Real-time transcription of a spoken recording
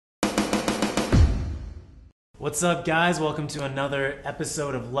What's up, guys? Welcome to another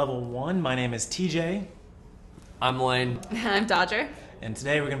episode of Level 1. My name is TJ. I'm Layne. I'm Dodger. And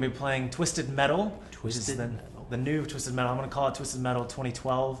today we're going to be playing Twisted Metal. Twisted Metal. The new Twisted Metal. I'm going to call it Twisted Metal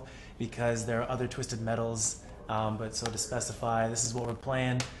 2012 because there are other Twisted Metals. But so to specify, this is what we're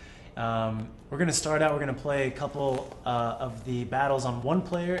playing. We're going to start out, we're going to play a couple of the battles on one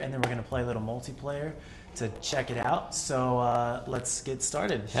player, and then we're going to play a little multiplayer to check it out. So let's get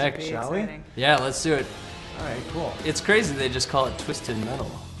started, shall we? Yeah, let's do it. All right, cool. It's crazy they just call it Twisted Metal.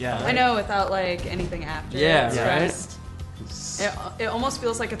 Yeah, I know, without like anything after. Yeah, it's right? just- It almost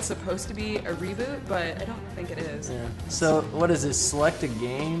feels like it's supposed to be a reboot, but I don't think it is. Yeah. So what is this? Select a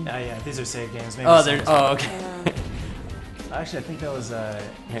game? Yeah, these are save games. Maybe Oh, they're. Oh, okay. Actually, I think that was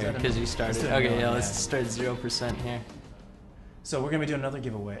Here, because you started. Okay, yeah, let's start 0% here. So we're gonna be doing another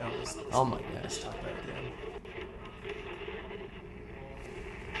giveaway. Oh my gosh. Let's talk about it again.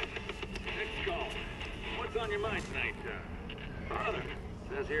 Next call. What's on your mind tonight, Father?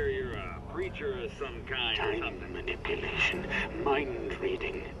 Says here you're a preacher of some kind or Time something. manipulation, mind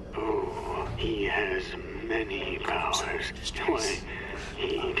reading. Oh, he has many powers. Why,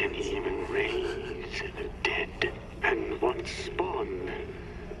 he can even raise the dead. And once spawned,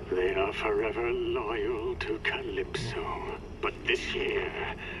 they are forever loyal to Calypso. But this year,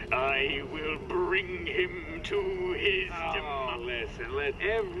 I will bring him to his Oh, listen.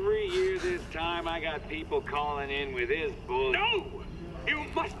 Every year this time I got people calling in with his bull. No! You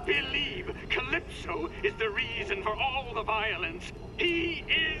must believe Calypso is the reason for all the violence. He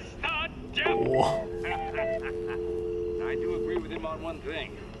is the devil. I do agree with him on one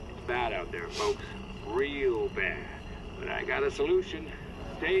thing. It's bad out there, folks. Real bad. But I got a solution.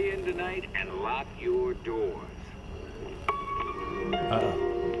 Stay in tonight and lock your doors. Well,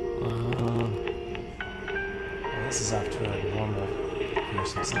 this is off to a normal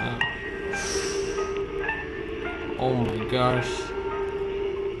person start. Oh my gosh.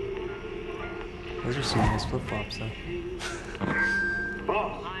 Those are some nice flip flops, though.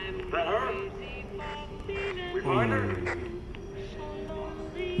 Boss, that her? We find her?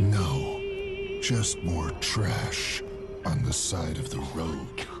 No, just more trash on the side of the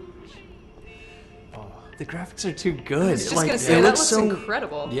road. The graphics are too good. I was just gonna say, that looks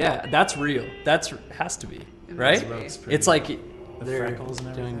incredible. Yeah, that's real. That's has to be, right? looks pretty It's like The they're freckles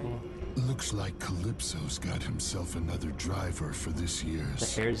and doing everything. Looks like Calypso's got himself another driver for this the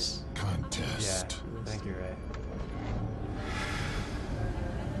year's hairs. Yeah, contest. I think you're right.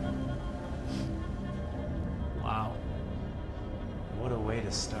 Wow. What a way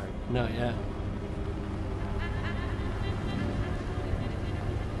to start. No, yeah.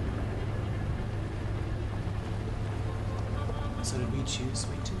 So did we choose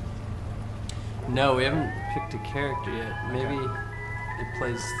Sweet Tooth? No, we haven't picked a character yet. Maybe it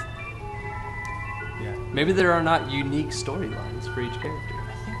plays. Yeah. Maybe there are not unique storylines for each character.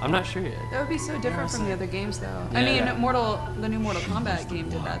 I'm not sure yet. That would be so different from the other games, though. I Yeah. mean, Yeah. the new Mortal Kombat game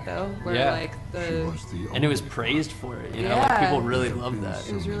did that, though, where Yeah. like She the was the And it was only praised for it, you know? Like, Yeah. people really loved that.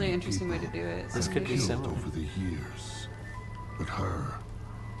 it was really an interesting way to do it. This So could be maybe- similar. over the years. But her,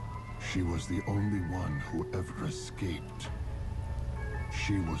 she was the only one who ever escaped.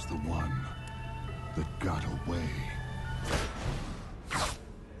 She was the one that got away.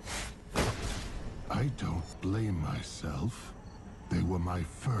 I don't blame myself. They were my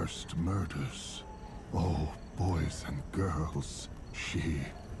first murders. Oh, boys and girls.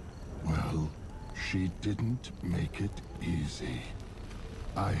 Well, she didn't make it easy.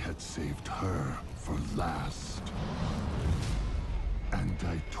 I had saved her for last. And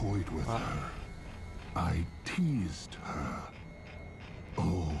I toyed with her. I teased her.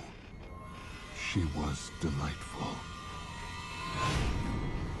 Oh, she was delightful.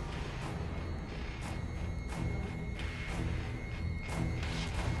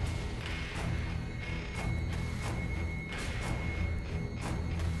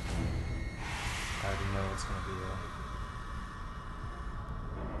 I already know what's gonna be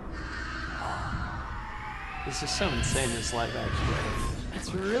This is so insane, this live action.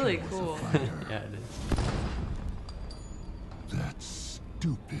 It's really cool. Yeah, it is. That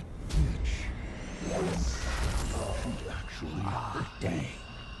stupid bitch. She actually hurt me.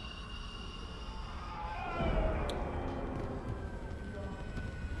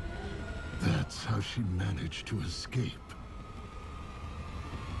 That's how she managed to escape.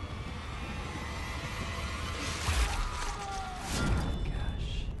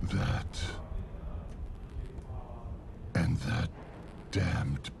 Gosh. That. And that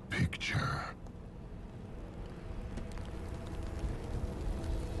damned picture.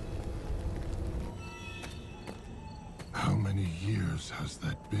 How many years has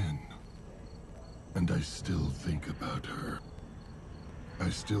that been? and I still think about her. I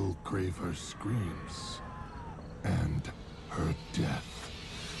still crave her screams and her death.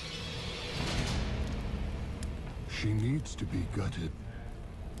 She needs to be gutted.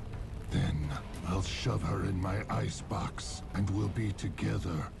 Then I'll shove her in my icebox and we'll be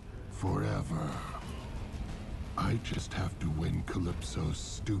together forever. I just have to win Calypso's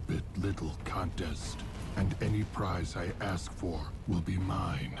stupid little contest, and any prize I ask for will be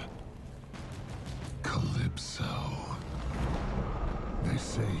mine. Calypso. They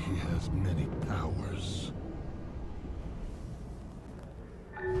say he has many powers.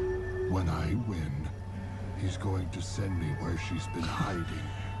 When I win, he's going to send me where she's been hiding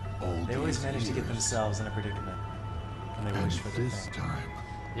all They always these manage to get years. themselves in a predicament. And they And wish for the this thing. time,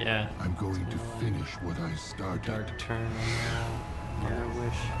 Yeah. I'm going to finish what I started. Dark turn on that. Mother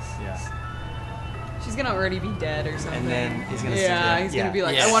wish. Yeah. She's gonna already be dead or something. And then he's gonna Yeah, say, he's gonna be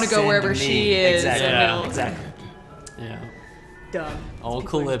like, Yeah. I want to go Send wherever me. she is. Exactly. and Yeah. he'll- Exactly. Yeah. Dumb. Old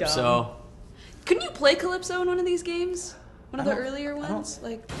People are dumb. Calypso. Couldn't you play Calypso in one of these games? One of I the don't- earlier I don't ones?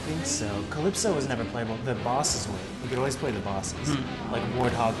 Like, I think so. Calypso was never playable. The bosses were. You could always play the bosses. Like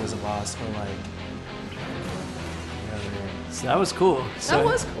Warthog was a boss, or like. So that was cool. So, that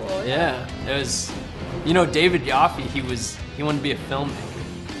was cool. Yeah. It was. You know, David Jaffe. He wanted to be a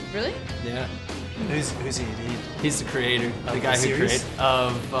filmmaker. Really? Yeah. Who's he? He's the creator, Of the the guy who series?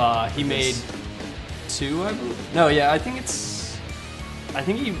 created he made 2, I believe. No, yeah, I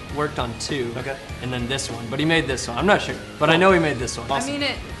think he worked on 2. Okay. And then this one, but he made this one. I'm not sure, but I know he made this one. I mean,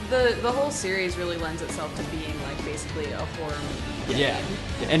 the whole series really lends itself to being like basically a horror movie. Yeah.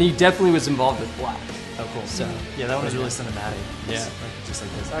 And he definitely was involved with Black. Oh, cool. So Yeah, that one was really cinematic. Yeah. It's like, just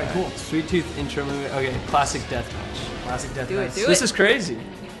like this. All right, cool. Sweet Tooth intro movie. Okay, classic deathmatch. Classic deathmatch. Do it, do This it. is crazy.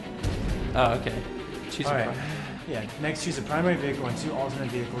 Oh, okay. Choose All a right. prime. Yeah. Next, choose a primary vehicle and 2 alternate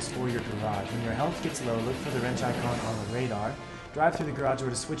vehicles for your garage. When your health gets low, look for the wrench icon on the radar. Drive through the garage door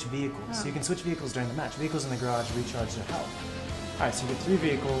to switch vehicles. So you can switch vehicles during the match. Vehicles in the garage recharge their health. All right. So you get 3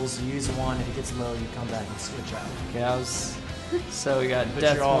 vehicles. You use one. If it gets low, you come back and switch out. Okay, so we got But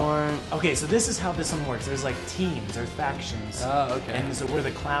Death you're all- Warrant. Okay, so this is how this one works. There's like teams or factions. Oh, okay. And so we're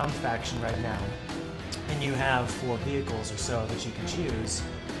the clown faction right now. And you have 4 vehicles or so that you can choose.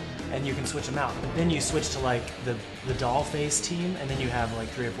 And you can switch them out. But then you switch to like the doll face team, and then you have like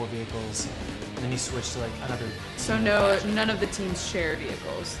 3 or 4 vehicles. And then you switch to like another. So team no, faction. none of the teams share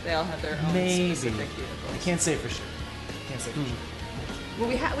vehicles. They all have their own Maybe. specific I vehicles. can't say for sure. Can't say for sure. Well,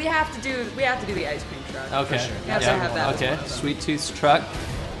 we have to do the ice cream truck. Okay. sure. You have to have that. Okay. as one of them. Sweet Tooth's truck.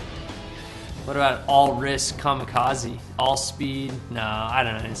 What about all risk kamikaze? All speed? No, I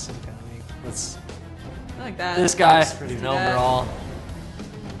don't know. It's some kind of let's. I like that. This guy, That's pretty an good. overall.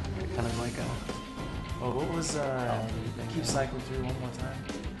 Kind of like a. Oh, what was keep cycling through one more time?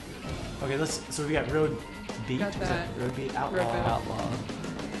 Okay, so we got Road Beat. Got Was that. Road Beat, Outlaw, Road Beat. Outlaw.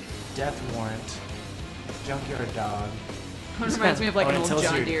 Death Warrant, Junkyard Dog. One reminds me of like Oh, an and it old tells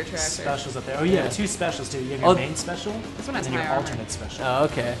John your Deere tractor. specials up there. Oh, yeah, Yeah. 2 specials too. You have your Oh. main special, This one has and then your high armor. alternate special. Oh,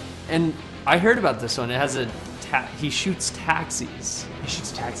 okay. And I heard about this one. It has a he shoots taxis. He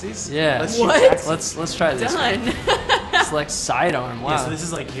shoots taxis. Yeah. Let's shoot What? taxis. Let's try this. Done. Select sidearm. Wow. Yeah, so this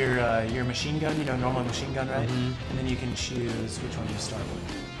is like your machine gun. You know, normal machine gun, right? And then you can choose which one you start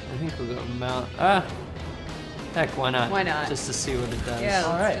with. I think we'll go mount. Heck, why not? Why not? Just to see what it does. Yeah.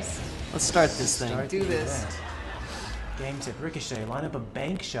 All right. Let's just Let's start this thing. Start do the this. event. Game tip: Ricochet. Line up a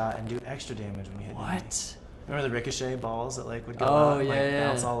bank shot and do extra damage when you hit. the enemy. What? Remember the ricochet balls that like would go Oh, out and like, yeah, yeah.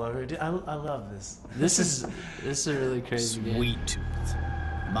 bounce all over? Dude, I love this. This is a really crazy game. Sweet Tooth.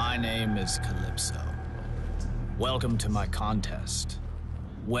 My name is Calypso. Welcome to my contest.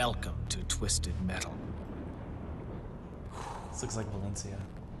 Welcome to Twisted Metal. This looks like Valencia.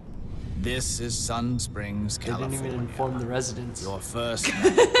 This is Sun Springs, They didn't California. even inform the residents. Your first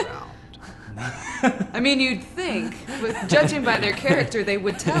metal round. I mean, you'd think, but judging by their character, they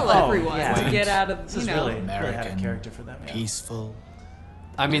would tell Oh, everyone yeah. to get out of, This you is know. really out of American, character for them. Yeah. Peaceful.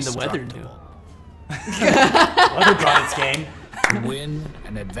 I mean, the weather knew. Destructible. Weather brought its game. To win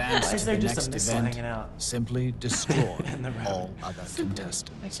and advance Why is to there the just a next missile event, hanging out? simply destroy In the round. all other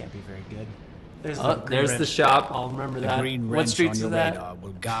contestants. That can't be very good. There's Oh, green there's the wrench. shop. I'll remember The that. green What wrench streets on your is that? radar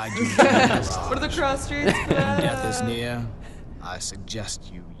will guide you to the garage. What are the cross streets? When death is near, I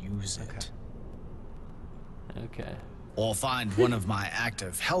suggest you use it. Okay. Or find one of my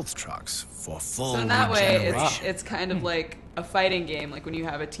active health trucks for full So in that way, regeneration. it's kind of like a fighting game, like when you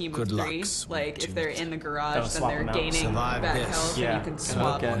have a team of Good luck, 3. Sweet Like if they're Tooth. in the Oh, garage, then swap they're them out. gaining Survive back this. health, Yeah. and you can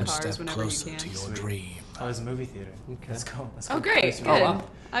swap Okay. One cars step whenever you closer can. to your dream. Oh, it's a movie theater. Okay. Let's go. Let's go. Oh, great. Good. Oh, wow.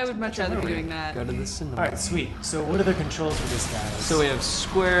 I would much rather be doing that. Go to the cinema. All right, sweet. So what are the controls for this guy? So we have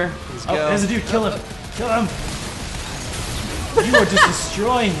square. Let's Oh, go. there's a dude. Kill him. Kill him. You are just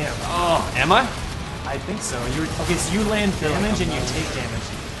destroying him. Oh, am I? I think so. Okay, so you land damage and you take damage,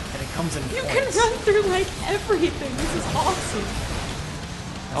 and it comes in You can points. run through like everything. This is awesome.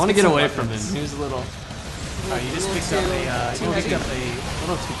 I want to get get some away from him. weapons. He was a little You just picked up a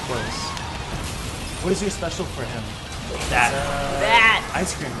little too close. What is your special for him? That.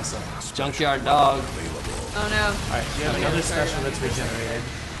 Ice cream missile. Junkyard dog. Oh no. Alright, you have another special that's regenerated.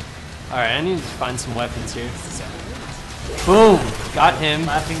 Alright, I need to find some weapons here. Boom! Got him.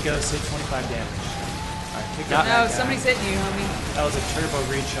 Laughing Ghost hit 25 damage. Alright, pick Got- up that No, guy. somebody's hitting you, homie. That was a turbo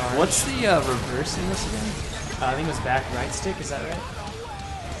recharge. What's the reverse in this again? I think it was back right stick, is that right?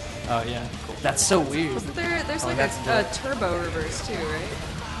 Oh yeah. Cool. That's so weird. Wasn't there's like that's a turbo reverse too, right?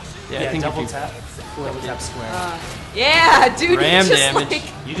 Yeah, I think double if you tap. Double tap square. Yeah, dude. Ram you just damage. Like,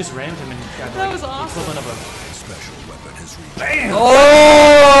 You just rammed him and got That like, was awesome. the equivalent of a...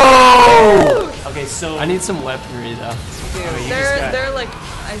 Oh! Okay, so... I need some weaponry though. dude, you just they're got- they're like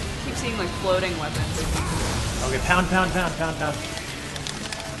I keep seeing like floating weapons. Okay, pound.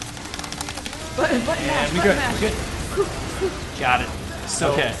 But And mash, we button good. mash. We good. Got it.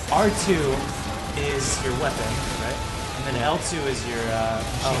 So Okay. R2 is your weapon, right? And then L2 is your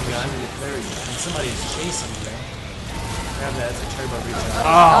machine gun. There we go. And somebody is chasing you. Grab that. It's a turbo recharge.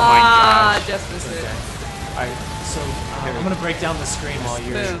 Oh my gosh. Just missed it. Alright, so I'm gonna break down the screen while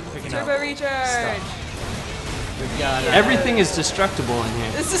you're Boom. picking Turbo up recharge. stuff. We've got Everything is destructible in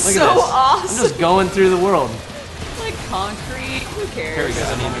here. This is Look so at this. awesome. I'm just going through the world. Like concrete. Who cares? Here we go. I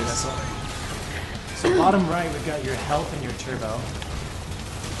need homing this. missile. So bottom right, we've got your health and your turbo.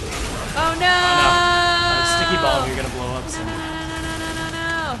 Oh no! Sticky bomb, you're gonna blow up some. No.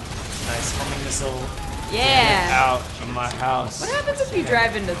 Nice homing missile. Yeah. Out of my house. What happens if you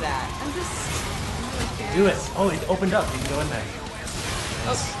drive into that? I'm just. Do it. Oh, it opened up. You can go in there.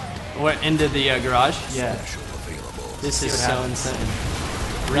 Oh, What, into the garage? Yeah. This is what so happens. insane.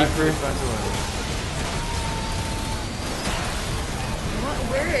 Reaper.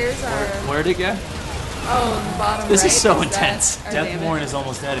 where is our? Where'd it go? Oh, in the bottom This is right, so that intense. our damage? Deathborn is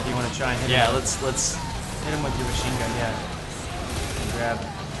almost dead if you want to try and hit Yeah, him. let's Hit him with your machine gun, yeah. And grab it.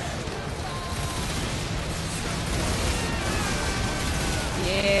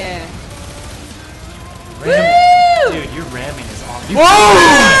 Yeah. Ram. Dude, your ramming is awesome. Whoa!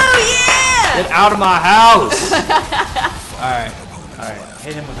 Oh yeah! Get out of my house! Alright. Alright,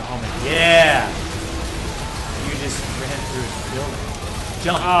 hit him with the homing. Yeah! You just ran through his building.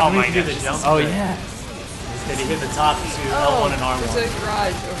 Jump. Oh You my can do gosh. the jump. Oh yeah. Did he hit the top two, Oh, L1 and R1? there's a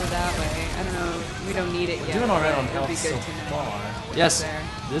garage over that way. I don't know. We don't need it yet. Doing alright on but it'll health be so good to know. far. Yes. There.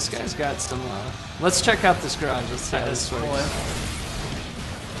 This guy's got some let's check out this garage. Let's see how Let's this pull works. in.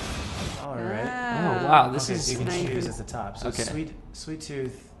 Alright. Oh wow, this Okay, is so you can nice. choose at the top. So Okay. sweet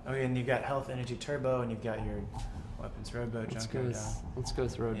tooth. Okay, and you've got health, energy, turbo, and you've got your weapons, rowboat, let's junkyard. go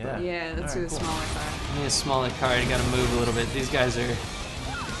with road. Yeah. Yeah, let's do a Alright, cool. smaller car. I need a smaller car. You gotta move a little bit. These guys are. You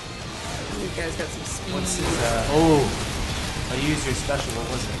guys got some speed. What's his, Oh. you used your special, what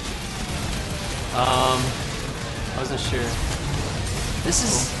was it? I wasn't sure. This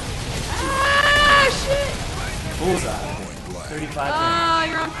is. Ah, shit! Bullseye. 35 damage. Oh,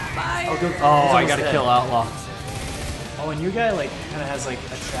 you're on fire. Oh, good. Oh, He's I almost gotta dead. kill Outlaw. Oh, and your guy, like, kind of has, like,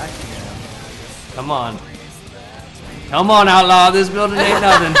 a tracking in him. Come on. Come on, Outlaw. This building ain't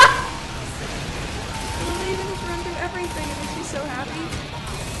nothing. They even just run through everything. It makes me so happy.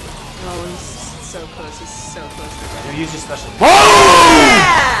 Oh, he's so close. He's so close to death. You use your special.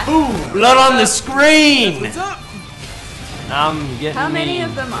 Yeah! Boom! Blood on the screen. What's up? I'm getting How many mean.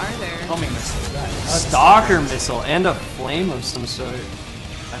 of them are there? Homing missile. Right. Stalker missile and a flame of some sort.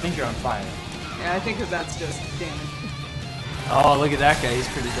 I think you're on fire. Yeah, I think that that's just damage. Oh, look at that guy. He's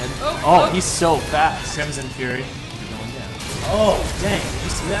pretty dead. Oh, Oh, oh. he's so fast. Crimson Fury. You're going down. Oh, dang. Did you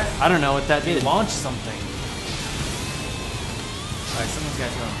see that? I don't know what that He did. launched something. Alright, someone's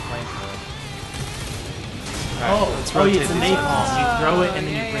got you on flamethrower. Alright, let's Oh, rotate it's a these. napalm. You throw it and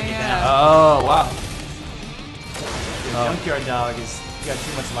then yeah, you bring it yeah, down. Oh, wow. Your junkyard dog is, you got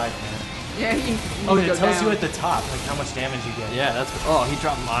too much life, man. Yeah, you Oh, need it to go tells down. you at the top, like how much damage you get. Yeah, that's. Oh, he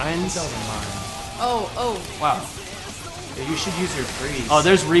dropped mines. It tells in mine. Oh, Wow. Yeah, you should use your freeze. Oh,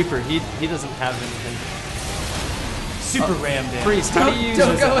 there's Reaper. He doesn't have anything. super ram damage. Freeze. How do you use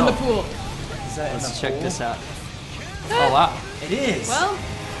don't it? go in the Oh. pool. Is that in Let's the check pool? this out. Oh wow. It is. Well,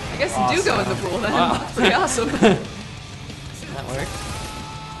 I guess you do go in the pool then. Wow. Pretty awesome. That work?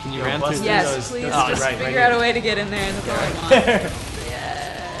 Can you Yo, ram bust through it. Yes, Those- please those just right figure here. out a way to get in there and throw them on.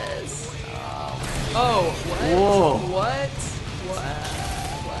 Yes. Oh, what? Whoa. What?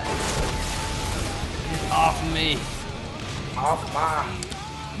 Get off me.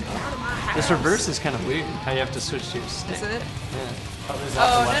 This reverse is kind of weird. How you have to switch to your stick. Is it? Yeah. Oh,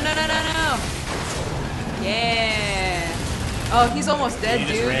 no. Yeah. Oh, he's almost dead,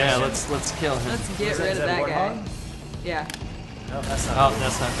 dude. Yeah, let's kill him. Let's get rid of that guy. Yeah. No, that's not. Oh,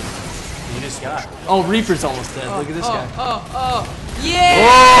 that's not good. You just got. Oh, Reaper's almost dead. Look at this guy. Oh. Yeah.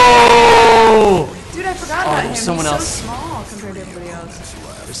 Whoa! Dude, I forgot about him. There's someone He's else. so small compared to everybody else.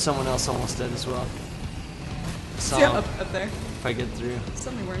 There's someone else almost dead as well. So Yeah, up there. if I get through.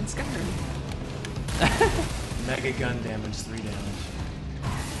 Suddenly we're in Skyrim. Mega gun damage, 3 damage.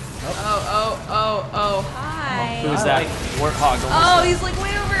 Oh, hi. Who is that? Warthog almost Oh, dead. he's like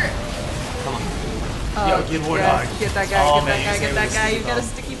way over. Come on. Oh, Yo, get Warthog. Get that guy, Oh, get man, that guy, he's get gonna that get a guy. sticky You've got a bomb.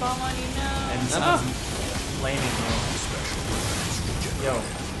 sticky bomb on you now. And someone's flaming you. Yo,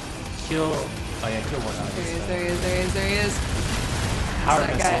 kill. Oh yeah, kill Warthog. There he is. Power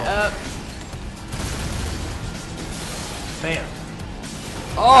That guy missile. up. Oh Bam.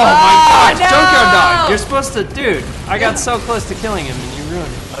 my god, no! Junkyard Dog! You're supposed to, dude. I got so close to killing him and you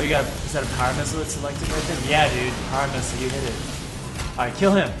ruined it. Oh, you got. Is that a power missile that's selected right there? Yeah, dude. Power missile. You hit it. All right,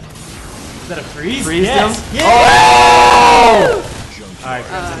 kill him. Is that a freeze? Freeze yes. him? Yeah. Oh! All right,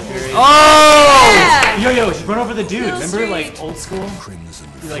 Crimson Fury. Oh! Yo, run over the dude. Kill Remember, streak. like old school?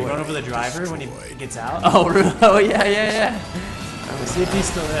 You like run over the driver when he gets out. Oh, yeah. Let's see if he's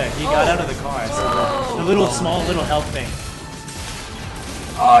still there. He got out of the car. So the little small little health thing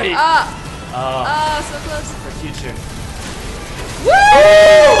Oh, yeah. So close. for future. Woo!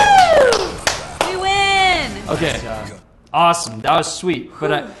 We win! Okay. Good job. Awesome. That was sweet.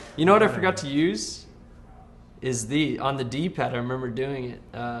 But you know what I forgot to use? Is on the D-pad, I remember doing it.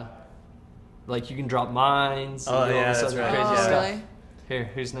 Like you can drop mines. Oh, and do all yeah, this that's other right. crazy Oh, stuff. really? Here,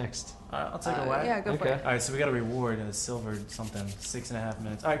 who's next? I'll take a whack. Yeah, go for Okay. it. All right, so we got a reward, a silver something, 6.5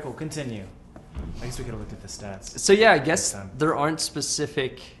 minutes. All right, cool. Continue. I guess we could have looked at the stats. So yeah, I guess Next time. there aren't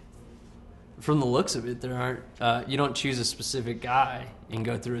specific. From the looks of it, there aren't. You don't choose a specific guy and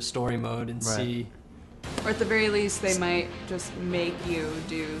go through a story mode and Right. see. Or at the very least, they might just make you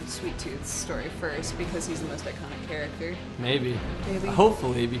do Sweet Tooth's story first because he's the most iconic character. Maybe. Maybe.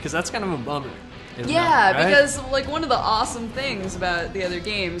 Hopefully, because that's kind of a bummer. isn't Yeah, it, right? because like one of the awesome things about the other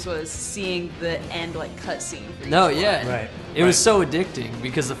games was seeing the end like cutscene. For No, each yeah. one. Right. It was so addicting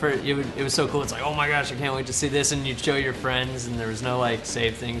because it was so cool. It's like, oh my gosh, I can't wait to see this, and you'd show your friends, and there was no like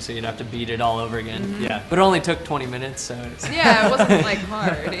save thing, so you'd have to beat it all over again. Yeah. But it only took 20 minutes, so it's, Yeah, it wasn't like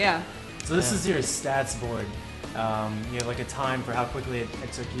hard. Yeah. So this is your stats board. You have like a time for how quickly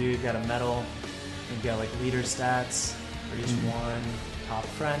it took you. You've got a medal. You've got like leader stats for each one, top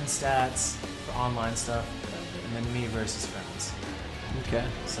friend stats for online stuff, and then me versus friends. okay.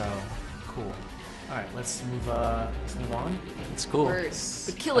 So cool. All right, let's move on. It's cool. Words.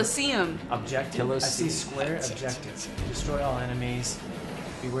 The Colosseum. Objective. I see Colosseum. square. Objective. Destroy all enemies.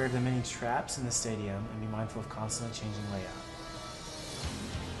 Beware of the many traps in the stadium, and be mindful of constantly changing layout.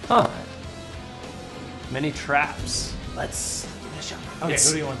 Huh. Many traps. Let's finish up. Okay, Yes.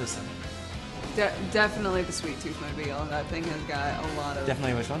 who do you want this time? Definitely the Sweet Tooth Mobile. That thing has got a lot of.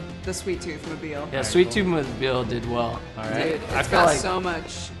 Definitely which one? The Sweet Tooth Mobile. Yeah, Alright, Sweet cool. Tooth Mobile did well. All Dude, right. it's I feel got like- so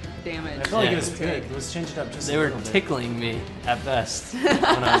much damage. I feel like Yeah. it was good. Let's change it up just They a were little bit. tickling me at best when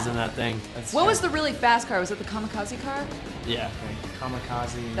I was in that thing. That's What fair. was the really fast car? Was it the Kamikaze car? Yeah. Okay,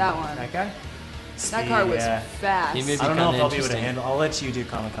 Kamikaze? That one. That guy? That car was yeah. fast. He made I don't know if kinda I'll be able to interesting. handle. I'll let you do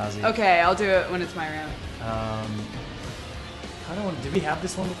Kamikaze. Okay, I'll do it when it's my round. I don't want. Did we have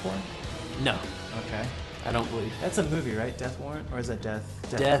this one before? No, Okay. I don't believe. That's a movie, right? Death Warrant, or is that Death?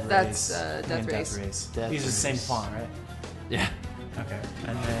 Death. Race? That's, I Death mean, Race. Death Race. Death These are the same Race. font, right? Yeah. Okay.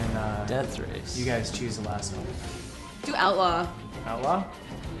 And then Death Race. you guys choose the last one. Do Outlaw. Outlaw,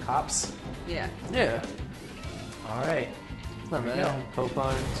 cops. Yeah. Yeah. All right. Not There we bad. go. Pope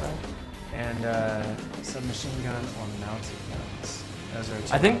on side. And submachine gun or mounted guns. Those are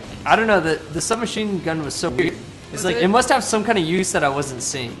two I think options. I don't know, the submachine gun was so weird. It's Was like it? it must have some kind of use that I wasn't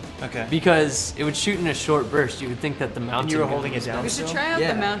seeing. Okay. Because it would shoot in a short burst. You would think that the mounted And you were gun holding it was down We better. should still? try out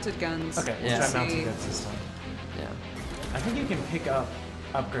Yeah. the mounted guns. Okay, we'll Yeah. try See. mounted guns this time. Yeah. I think you can pick up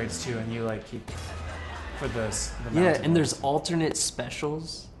upgrades too, and you like keep for the Yeah, mounted and there's ones. alternate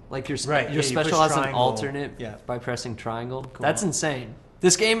specials. Like your Right, your yeah, you special push has an triangle. alternate Yeah. by pressing triangle. That's insane.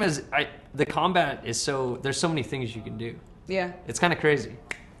 This game is the combat is there's so many things you can do. Yeah. It's kind of crazy.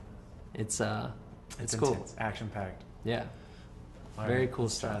 It's cool. intense, action packed. Yeah. Very cool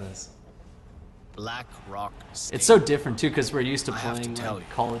stuff. Try this. Black Rock State. It's so different too because we're used to I have to playing tell like, you,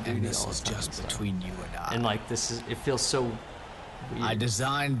 Call of Duty and this all is the time. just and stuff. between you and I. And like it feels so I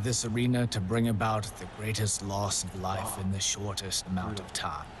designed this arena to bring about the greatest loss of life in the shortest amount of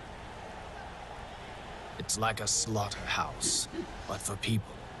time. It's like a slaughterhouse, but for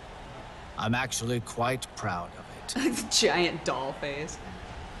people. I'm actually quite proud of it. Giant doll face.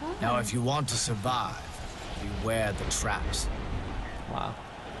 Now, if you want to survive, beware the traps. Wow.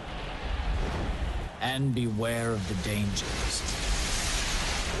 And beware of the dangers.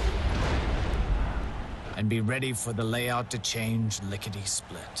 And be ready for the layout to change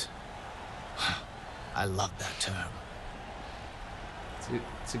lickety-split. I love that term.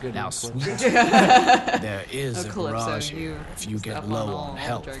 It's a good Now, one. sweet. There is a Calypso, garage here if you get low on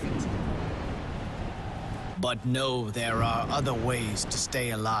health. But know there are other ways to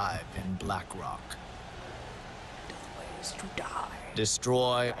stay alive in Blackrock. Ways to die.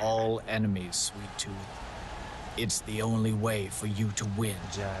 Destroy all enemies, Sweet Tooth. It's the only way for you to win.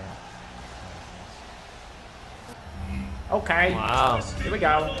 Giant. Okay. Wow. Here we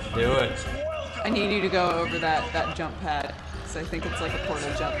go. Do it. I need you to go over that jump pad. So I think it's like a portal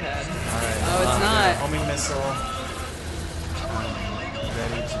jump pad. Alright. Oh, it's not. Homing missile.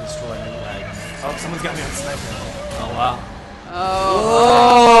 Ready to destroy new wagon. Oh, someone's got me on sniper. Oh wow.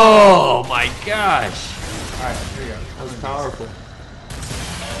 Oh. Oh my gosh. Alright, here we go. That was powerful.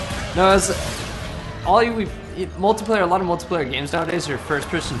 No, it's all you multiplayer. A lot of multiplayer games nowadays are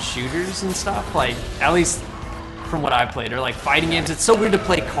first-person shooters and stuff. Like at least from what I played, or like fighting games. It's so weird to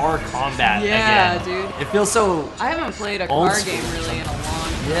play car combat. Yeah, again. dude. It feels so. I haven't played a old car school game really in a long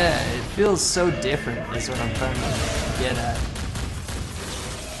time. Yeah, it feels so different. Is what I'm trying to get at.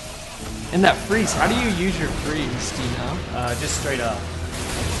 And that freeze. How do you use your freeze? Do you know? Just straight up.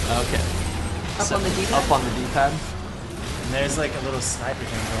 Okay. Up on the D-pad? Up on the D-pad. And there's like a little sniper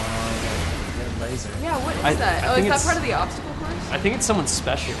thing going on. Like a laser. Yeah, what is I that? Oh, think is that it's- part of the obstacle course? I think it's someone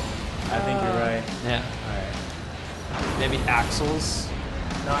special. I think you're right. Yeah. Alright. Maybe Axel's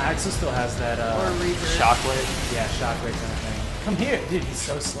No, Axel still has that Or Reaper? shockwave. yeah, shockwave kind of thing. Come here! Dude, he's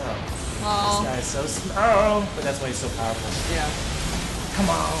so slow. Oh, This guy is so slow. But that's why he's so powerful. yeah. Come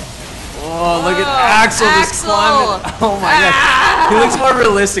on. Oh, look at Oh, Axel just Axel! climbing. Oh my gosh. He looks more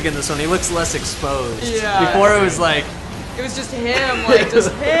realistic in this one. He looks less exposed. Yeah. Before it was like, It was just him, like,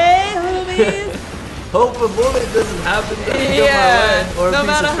 just, hey, homies! hope a bullet doesn't happen to me Yeah. or a No piece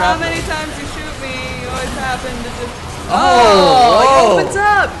matter of how shrapnel. many times you shoot me, you always happen to just. Oh, It opens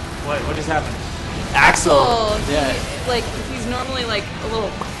up! What just happened? Axel. He, Yeah. like, he's normally like a little,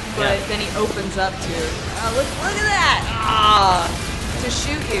 but Yeah. then he opens up to, look at that! Ah! To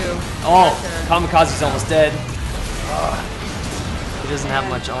shoot you. Oh, After. Kamikaze's almost dead. He doesn't have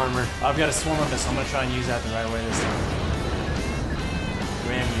much armor. I've got a swarmer missile. I'm gonna try and use that the right way this time.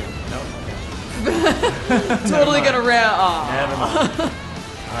 Ram you. Nope. Okay. Totally gonna ram. Aw. Never mind.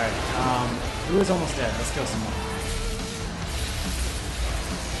 Alright, who is almost dead? Let's kill some more.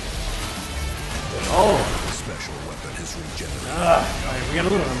 Oh, Special weapon has regenerated. Alright, we got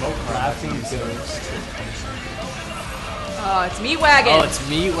a little remote laughing crafting. ghost. Oh, it's Meat Wagon. Oh, it's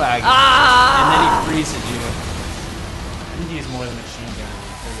Meat Wagon. Ah! And then he freezes you. I need to use more than a machine gun.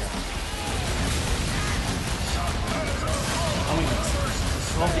 There we go. Homing missile.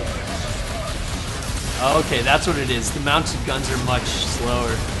 12 damage. Oh, okay, that's what it is. The mounted guns are much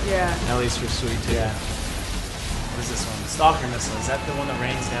slower, Yeah. at least for Sweet Tooth. Yeah. What is this one? Stalker missile. Is that the one that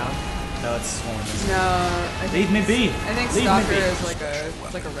rains down? No, it's swarm missile. No, I think, Leave me be. I think Leave Stalker me be. is like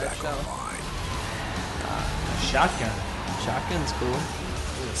a red shell. Shotgun. Shotgun's cool.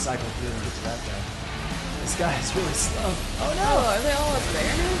 Ooh, cycle through and get to that guy. This guy is really slow. Oh no, are they all up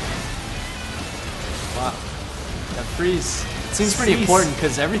there now? Wow. That freeze. It seems pretty Freeze. important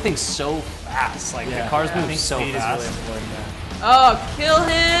because everything's so fast. Like the cars I move think so speed fast. is really important. Yeah. Oh, kill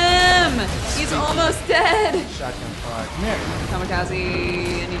him! He's almost dead. Shotgun fire. Come here. Kamikaze,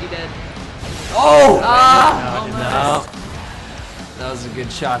 I need you dead. Oh! No, I Ah! did No. not. That was a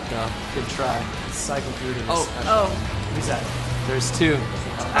good shot though. Good try. Cycle through to this. Oh, Who's that? There's two.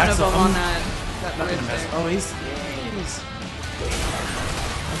 one of Axel, them on that Nothing bridge to mess. there. Oh, he's.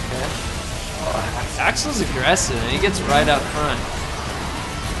 Okay. Axel's aggressive and he gets right out front.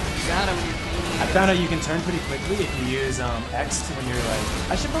 Got him. I found out you can turn pretty quickly if you use X when you're like.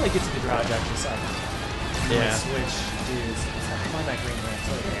 I should probably get to the garage after this. Yeah. Switch dudes. Come on, that green lamp.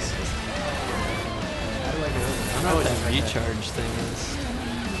 How do I get over I there? don't know what it's that right there. recharge thing is.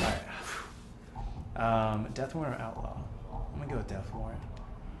 Alright. Death Warrant or Outlaw? I'm gonna go with Death Warrant.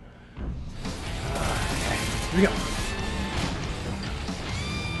 Okay. Here we go.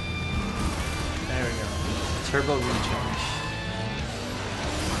 There we go. Turbo recharge.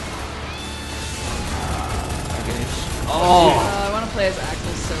 Okay. Oh! I want to play as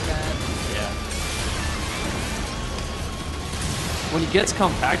Axel so bad. Yeah. when he gets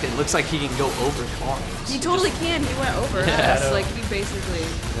compacted, it looks like he can go over cars. He totally can. He went over Yeah. us. Like, he basically...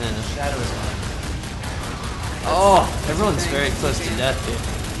 Yeah. Shadow is on. Oh, everyone's very close to death here.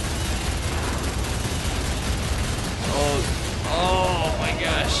 Oh my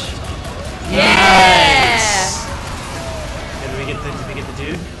gosh. Yeah! Did we get the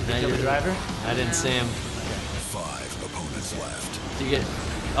dude? Did we kill the driver? I didn't see him. 5 opponents left. Do you get?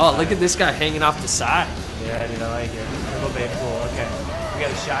 Oh, look at this guy hanging off the side. Yeah, dude, I like it. Turbo Bay pool. Okay. We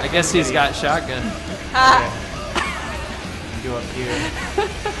got a shotgun. I guess he's got shotgun. Ha! Go up here.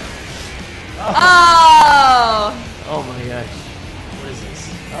 Oh! Oh my gosh. What is this?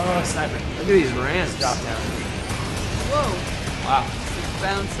 Oh, sniper. Look at these ramps. Drop down. Whoa. Wow. Just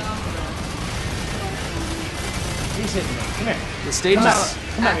bounce off. He's hitting me. Come here. The stages,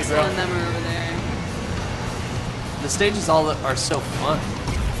 Come at me, Axel bro. and them are over there. the stages all are so fun.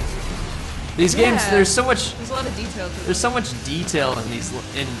 These games, Yeah. there's so much. There's a lot of detail to There's it. so much detail in these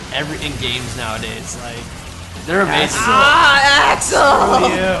in games nowadays. Like they're amazing. Ah,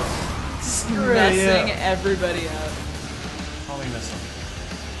 Axel! Screw you. Messing everybody up. Homing missile.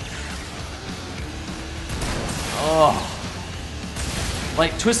 Oh,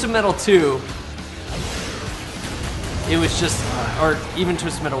 like Twisted Metal 2. It was just, or even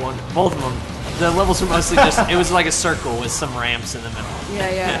Twisted Metal 1. Both of them. The levels were mostly just. It was like a circle with some ramps in the middle.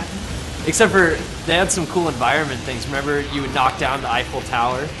 Yeah. Except for they had some cool environment things. Remember, you would knock down the Eiffel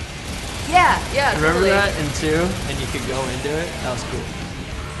Tower. Yeah, Remember totally. that in 2, and you could go into it. That was cool.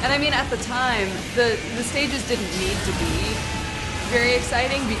 And I mean, at the time, the stages didn't need to be very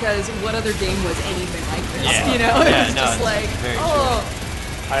exciting because what other game was anything like this? Yeah. You know, Yeah, it was no, just it's like, very true. oh,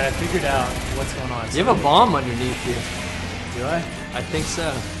 Alright, I figured out what's going on. You have a bomb underneath you. Do I? I think so.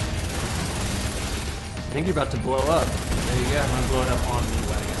 I think you're about to blow up. There you go. I'm gonna blow it up on the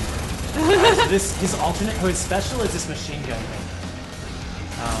wagon. Alright, so his alternate, his special is this machine gun thing.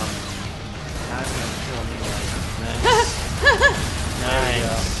 That's gonna kill me. Nice.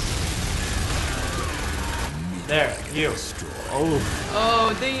 Nice. There, you.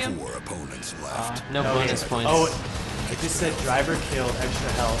 oh, damn. 4 opponents left. No bonus points. Oh, it just said driver killed,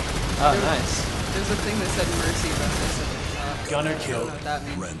 extra health. Oh, nice. There's a thing that said mercy, but this at the top. Gunner I don't killed. know what that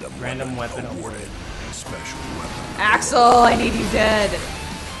means. Random weapon awarded. Special weapon. Axel, I need you dead.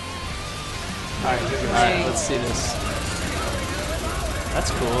 Alright, good. Alright, let's see this.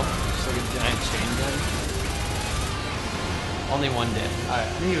 That's cool. Just like a giant chain gun. Only one dead. Alright,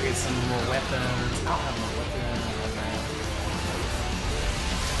 I need to get some more weapons. I don't have more weapons.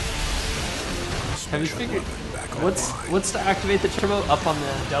 Have you figured what's to activate the turbo up on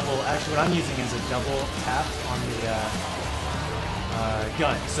the? Double, actually what I'm using is a double tap on the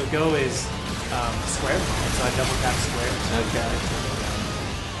gun. So go is square, so I double tap square. Okay.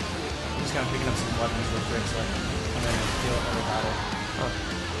 I'm just kind of picking up some weapons real quick so I'm gonna kill every battle.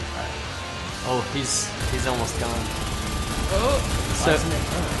 Oh, he's almost gone. Oh, So,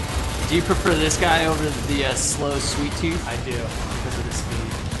 do you prefer this guy over the slow Sweet Tooth? I do, because of the speed.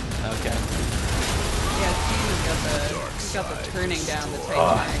 Okay. yeah, he's got the turning down the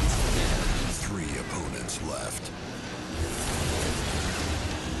Titanics. 3 opponents left.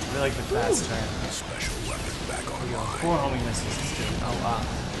 I really like the fast turn. Special weapon back online. 4 homing missiles is good. Oh wow.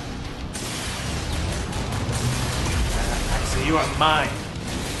 Actually, you are mine.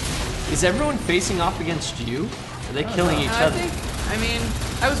 Is everyone facing off against you? Are they killing each I other? think, I mean,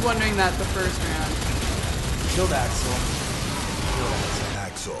 I was wondering that the first round. Killed Axel.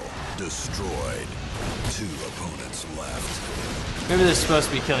 Axel destroyed. 2 opponents left. Maybe they're supposed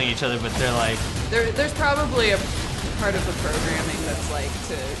to be killing each other, but they're like, There's probably a part of the programming that's like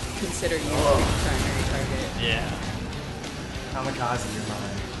to consider you to be the primary target. yeah. Kamikaze, you're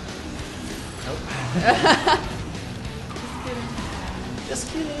mine. Nope. Just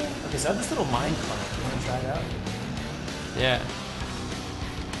kidding. Okay, so I have this little mine cart. You wanna try it out? Yeah.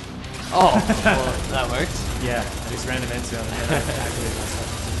 Oh, well, that worked. Yeah, I just ran him into him and then I activated myself.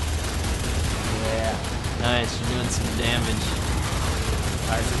 Yeah. Nice, you're doing some damage.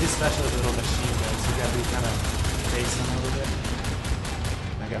 Alright, so his special is a little machine gun, so you gotta be kind of facing a little bit.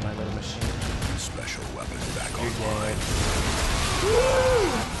 I got my little machine. Special weapon back You're online. dead.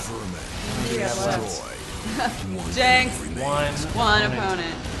 Vermin You got left. destroyed. Jinx. One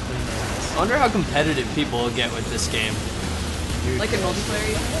opponent. I wonder how competitive people will get with this game. Like in multiplayer,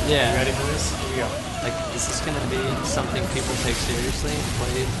 you think? You Yeah. ready for this? Here we go. Like, is this gonna be something people take seriously?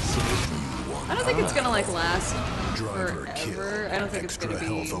 Play seriously? I don't think it's gonna like last Driver kill. forever. I don't think it's Extra gonna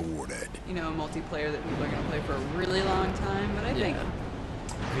health be, awarded. you know, a multiplayer that people are gonna play for a really long time. But I think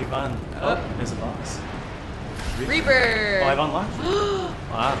Vivan. Oh, there's a box. Reaper. Oh, I've unlocked it.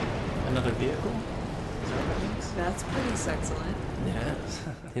 Wow. Another vehicle? That's pretty sexcellent. Yeah,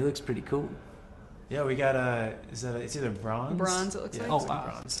 he looks pretty cool. Yeah, we got it's either bronze. Bronze, it looks like. Oh wow.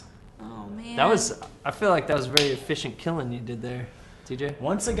 Bronze. Oh man. That was. I feel like that was very efficient killing you did there, TJ.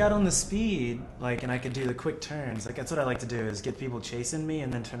 Once I got on the speed, like, and I could do the quick turns, like, that's what I like to do, is get people chasing me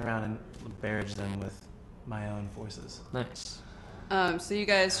and then turn around and barrage them with my own forces. Nice. So you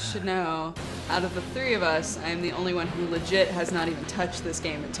guys should know, out of the three of us, I'm the only one who legit has not even touched this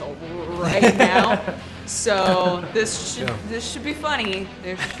game until right now. So this should be funny.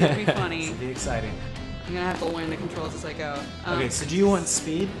 This should be funny. It'll be exciting. I'm gonna have to learn the controls as I go. Okay, so do you want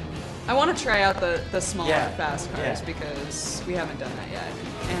speed? I want to try out the smaller fast cars Yeah. because we haven't done that yet.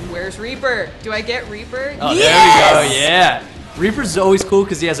 And where's Reaper? Do I get Reaper? Oh, Yes! there we go. Yeah. Reaper's always cool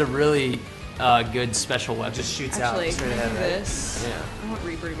because he has a really good special weapon. Just shoots Actually, out straight can I ahead, do right? this? Yeah. I want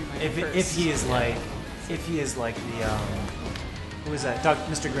Reaper to be my If first. he is like the who is that?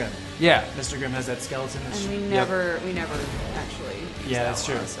 Mr. Grimm. Yeah. Mr. Grimm has that skeleton. And we never actually. used Yeah, that that's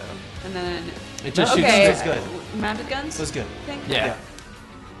true. one, So. And then. It just Okay. That's good. Mounted guns. That's good. Thing? Yeah.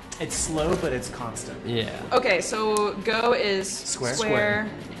 It's slow, but it's constant. Yeah. Okay, so go is Square.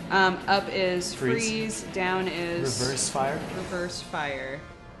 up is Freeze. down is Reverse fire. reverse fire,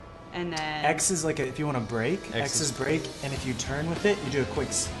 and then X is like if you want to brake. X X is brake, and if you turn with it, you do a quick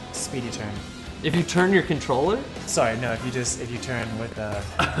speedy turn. If you turn your controller? Sorry, no. If you turn with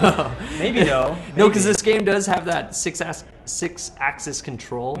maybe though. No, because this game does have that six-axis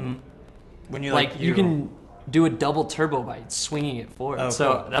control. Mm-hmm. When you Like you can do a double turbo by swinging it forward. Oh,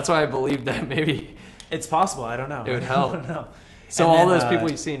 so cool. that's why I believe that maybe It's possible. I don't know. it would help. I don't know. So And all then, those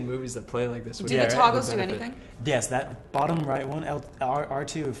people you see in movies that play like this would do Yeah, the right, toggles would do benefit. anything? Yes, that bottom right one,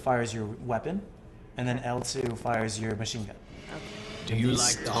 R2 fires your weapon, and then L2 fires your machine gun. Do you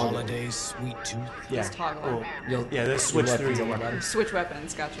like the holidays, sweet tooth? Yeah. Just toggle. Cool. You'll- Yeah, they switch your through weapons your a lot weapon. better. Switch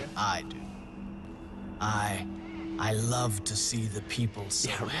weapons. Gotcha. I do. I love to see the people so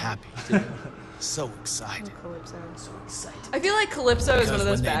happy, so excited. Calypso. I feel like Calypso is one of Because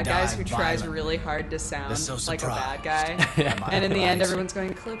those when they bad guys die who tries violently, really hard to sound they're so like a bad guy. surprised. And in the end, Right. everyone's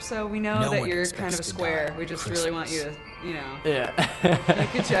going, Calypso, we know No that one you're expects kind of a to square. die We just on really want you to, Christmas." you know, Yeah. you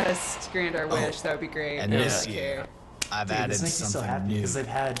could just grant our wish. Oh, That would be great. and We this don't year, care. I've Dude, added this makes me so something happy new. because they've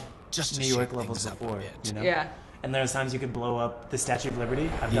had Just to New York shake levels things up a before, bit. you know. Yeah. And there's times you could blow up the Statue of Liberty.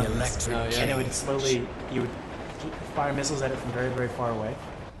 I've The done this. electric yeah. And it would slowly, you would fire missiles at it from very, very far away.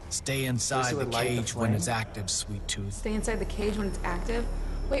 Stay inside Basically the light the cage when flame. it's active, sweet tooth. Stay inside the cage when it's active.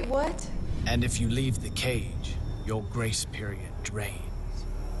 Wait, what? And if you leave the cage, your grace period drains.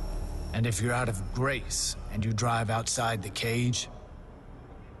 And if you're out of grace and you drive outside the cage,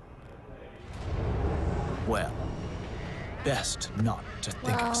 well, best not to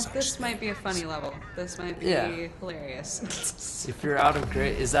think Well, of such this thing. might be a funny level. This might be Yeah. hilarious. If you're out of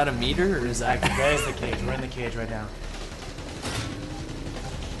grade, is that a meter or is that? That is the cage. We're in the cage right now.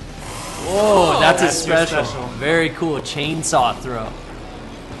 Whoa, that's a That's your special. special. Very cool chainsaw throw.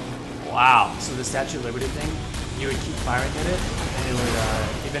 Wow. So the Statue of Liberty thing, you would keep firing at it, and it would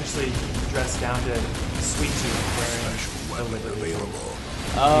eventually dress down to Sweet Tooth wearing the Liberty.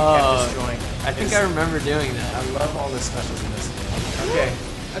 Oh, destroying. I think It's- I remember doing that. I love all the specials in this game. Okay.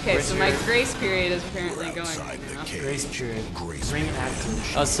 Okay, Where's so my your grace period is apparently going right now. grace period. Ring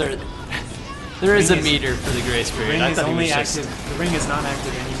active. Oh, sir. There is a Ring is- meter for the grace period. Ring I is thought he only was just- active. The ring is not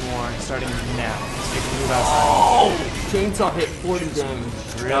active anymore starting now. So you can move outside. Oh, chainsaw hit 40 damage.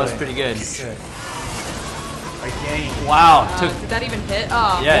 That was Really? pretty good. Good. Again. Wow. Took Did that even hit?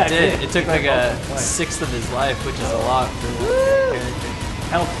 Oh. yeah, yeah, it did. it It took like multiple a points. sixth of his life, which is a lot for the character.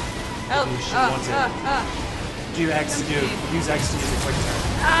 Help. Help. You should want to. Do X to do. Use X to use a quick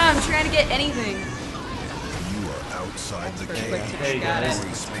turn. I'm trying to get anything. You are outside the For a cage. quick There turn. you go. Got it.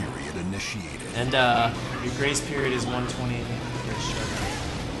 Grace period initiated. And Your grace period is 120.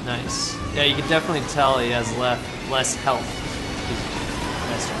 nice. Yeah, you can definitely tell he has less health.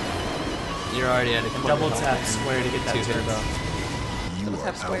 Nice turn. You're already at a And quarter double health tap and square to get that two hits. turbo. You Double are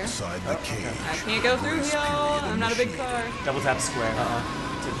tap square? outside the cage. I can't go through Grace here. period I'm not a big car. initiated. Double tap square.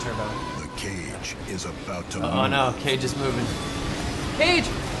 To the turbo. The cage is about to Oh move. no, Cage is moving. Cage!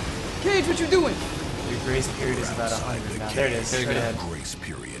 Cage, what you doing? Your grace period is about Outside 100 the now. cage. There it is. There you Straight go. ahead. Grace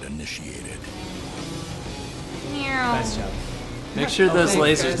period initiated. Nice job. Make sure those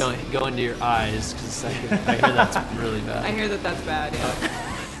thanks, lasers guys. don't go into your eyes, because I hear that's really I bad. hear that that's bad, yeah.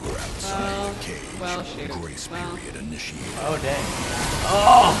 We're outside the cage. well, shoot. Grace Well. period initiated. Oh, dang.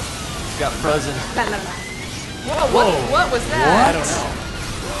 Got frozen. Whoa, what was that? I don't know.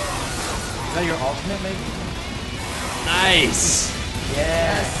 Is that your alternate, maybe? Nice.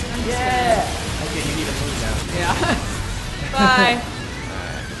 Yes. Okay, you need to move now. Yeah. Bye.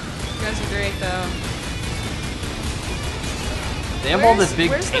 You guys are great, though. They have all this big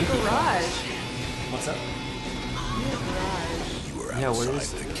Where's the tanky garage? What's up? Yeah, where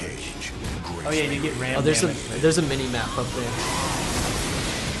is the cage. Oh yeah, you get ram Oh, there's a damage. mini map up there.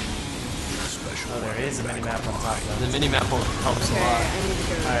 Oh, there is a mini map on top of The that. mini map helps a Okay, lot. I need to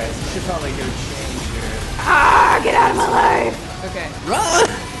go. Alright, so you should probably go change your... Get out of my life! Okay. Run!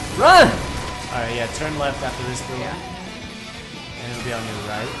 Run! Alright, yeah, turn left after this building. Yeah. And it'll be on your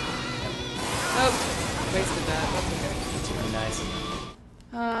right. Oh, wasted that. That's okay. That's really nice.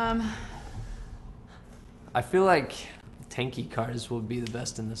 I feel like tanky cars will be the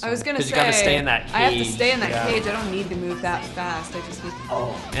best in this. I was gonna say. because you gotta stay in that cage. I have to stay in that Yeah. cage. I don't need to move that fast. I just need to.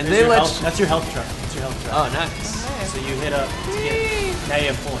 Oh, And there's they your let health, that's your health truck. That's your health truck. Oh, nice. Okay. So you hit up to get... Now you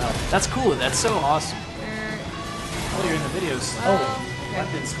have full health. That's cool. That's so awesome. Where- Oh, you're in the videos. Oh, Oh, okay.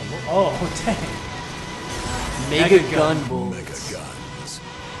 weapons. Oh, dang. Mega Mega gun gun. bullets.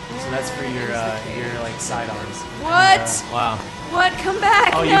 So that's for your like sidearms. What? Wow. What? Come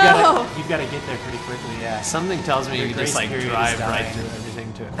back! Oh, no! you gotta get there pretty quickly. Yeah. Something tells me Your you can just grace like period is drive right dying. through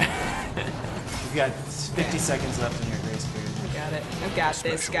everything to it. You've got 50 seconds left in your grace period. I got it. I got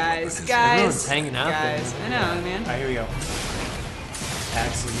this, guys. Everyone's Guys. hanging out there. Guys. I know, man. Alright, here we go.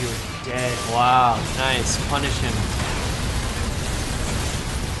 Axel, you are dead. Wow. Nice. Punish him.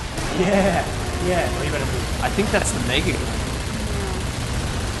 Yeah. Yeah. Oh, you better move. I think that's the mega gun.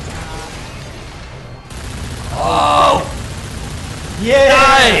 Oh! Yeah.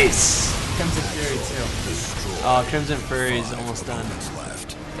 Nice! Crimson Fury too. Oh, Crimson Fury is almost done.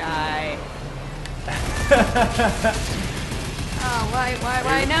 Die. Oh,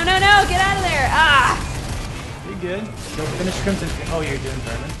 why? No, no, no! Get out of there! Ah! You're good. Go finish Crimson Fury. Oh, you're doing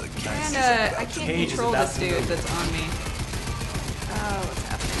Vermin. Nice. I can't Cage is control about this to dude move. that's on me. Oh, what's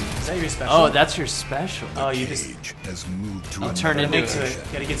happening? Is that your special? Oh, that's your special. Oh, you just has moved to You turn gotta into get to it. it.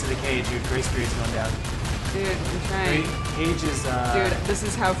 Gotta get to the cage. Your grace period's going down. Dude, I'm trying. Cage is Dude, this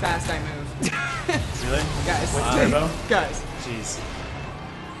is how fast I move. really? Guys. With turbo? Guys. Jeez.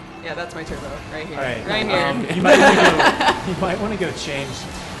 Yeah, that's my turbo. Right here. All right. Right here. You might want to go change.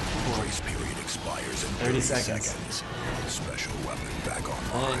 Grace period expires in 30 seconds. Special weapon back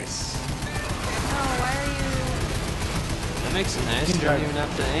online. Nice. No, why are you... That makes it nice. You You can don't drive. even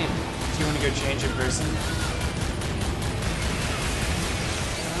have to aim. Do you want to go change your person?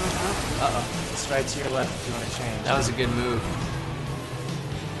 Uh-oh. It's right to your left if you want to change. That was a good move.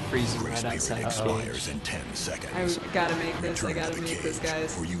 Freezing Grace right outside period the expires cage. in 10 seconds. I gotta make this. I Return to gotta the make this, cage,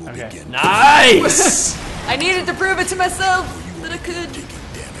 guys. or you will Okay. begin Nice! I needed to prove it to myself that I could. taking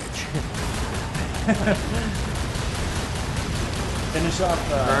damage. Finish off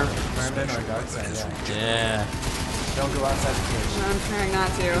Vermin. Vermin or Darkseid, yeah. Yeah. Don't go outside the cage. I'm trying not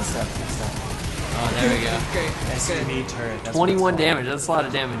to. Good stuff, good stuff. Oh, there we go. Great. Good. SUV turret. That's 21 what it's damage. That's a lot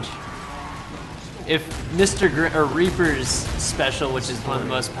of damage. If Mr. or Reaper's special, which is one of the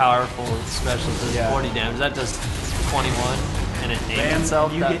most powerful specials, does Yeah. 40 damage, that does 21, and it called. aims Ram,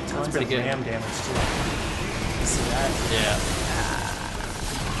 itself. you That, get that's tons pretty of good. ram damage too. You see that? Yeah.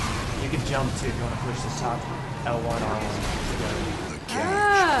 You can jump too if you want to push the top L1, R1 together. The cage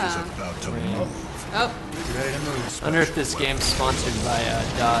Ah. is about to move. Oh, You ready to move? I wonder if this game's sponsored by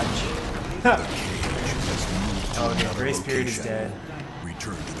Dodge. The cage has moved to Oh, the another grace period is location. dead.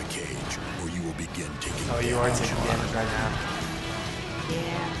 Return to the cage, or you will begin taking Oh, you are damage. taking damage right now.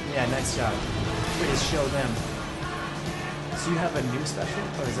 yeah. Yeah, next job. Please show them. So you have a new special?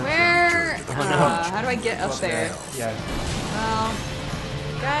 Or is that Where? How do I get up there? Yeah. Well,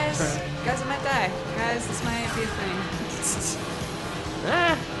 guys, I might die. Guys, this might be a thing.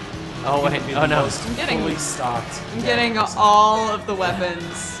 Ah. Oh, wait. Be Oh, the no. most I'm getting- fully stocked. I'm getting all of the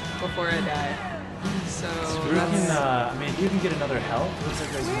weapons before I die. So You can, that's... I mean, you can get another help. Looks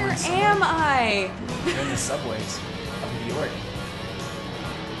like there's Where one somewhere. am I? You're in the subways of New York.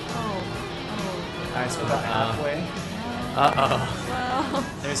 Oh, Alright, so about halfway. Uh-oh. well,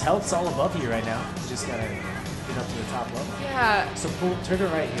 There's helps all above you right now. You just gotta get up to the top level. yeah. So pull trigger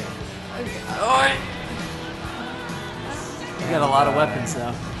right here. You got a lot of weapons,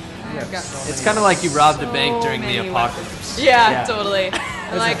 though. You have got so It's many- kind of like you robbed a bank So during the many apocalypse. Yeah, Yeah. totally.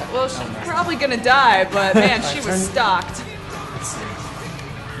 I'm like, well, she's Oh, nice. probably gonna die, but man, she was turn- stocked. Let's see.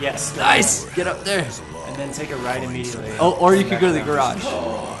 Yes. Nice! Get up there. And then take a right immediately. Oh, or you could go to the garage.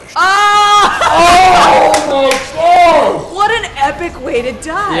 Ah! Oh! What an epic way to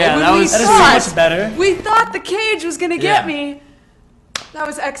die. Yeah, When that we was- That is thought- so much better. We thought the cage was gonna get Yeah. me. That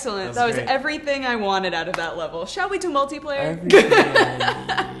was excellent. That was That was great. everything I wanted out of that level. Shall we do multiplayer?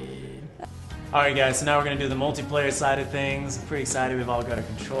 Alright guys, so now we're going to do the multiplayer side of things. I'm pretty excited, we've all got our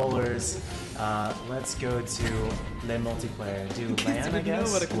controllers. Let's go to Layne multiplayer. Do LAN, I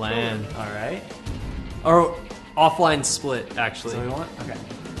guess? Land. Alright. Or offline split, actually. So we want? Okay.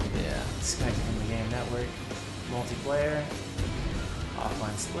 Yeah. Disconnected from the game network. Multiplayer.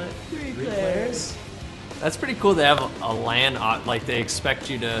 Offline split. Three players. That's pretty cool. They have a LAN, like they expect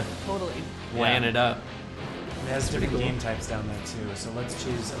you to Totally. LAN it up. It has different cool. game types down there too. So let's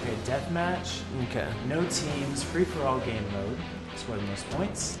choose, okay, deathmatch, Okay. no teams, free-for-all game mode, score the most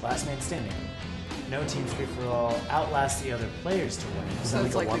points, last man standing. No teams, free-for-all, outlast the other players to win. Is So that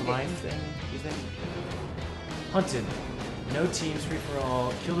it's like a like the one-line game. thing, you think? Hunted. No teams,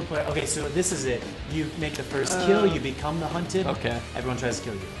 free-for-all, kill the player. Okay, so this is it. You make the first kill, you become the hunted. Okay. Everyone tries to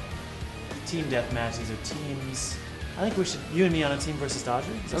kill you. Team deathmatch, these are teams. I think we should, you and me on a team versus Dodger.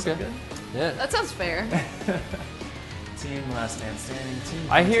 Is that Okay. good? Yeah. That sounds fair. Team last man standing. Team.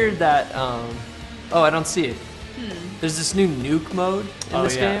 I hear that. Oh, I don't see it. There's this new nuke mode in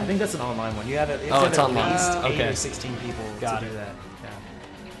this I game. think that's an online one. You have it. Oh, it's at online. least Oh. 8 Okay. or 16 people Got to it. do that. Yeah.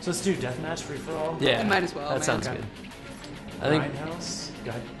 So let's do deathmatch free for all. Yeah. We might as well, That man. sounds Okay. good. I think Grindhouse.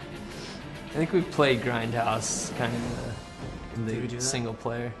 Go ahead. we played Grindhouse kind of in Did we do the that? single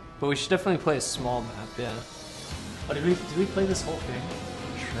player, but we should definitely play a small map. Yeah. Oh, did we play this whole thing?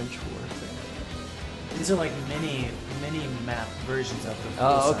 Trench warfare. These are like mini map versions of the.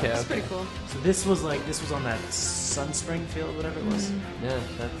 Oh, full okay, size. It's pretty cool. So this was on that Sunspring field, whatever it was. Yeah.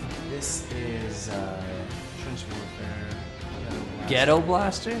 This is trench warfare. Ghetto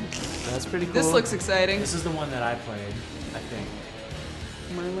Blaster. That's pretty cool. This looks exciting. This is the one that I played, I think.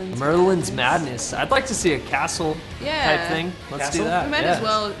 Merlin's Madness. I'd like to see a castle Yeah. type thing. Let's Castle? do that. We might yeah. as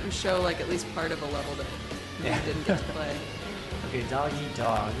well show like at least part of a level that we Yeah. didn't get to play. Okay, dog eat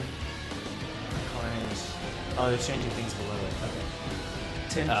dog. Carnage. Oh, they're changing things below it.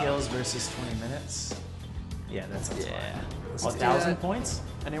 Okay. 10 Oh. kills versus 20 minutes. Yeah, that sounds Yeah. fine. Let's 1,000 that. points?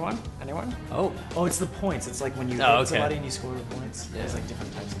 Anyone? Anyone? Oh. Oh, it's the points. It's like when you Oh, hit okay. somebody and you score the points. Yeah. There's like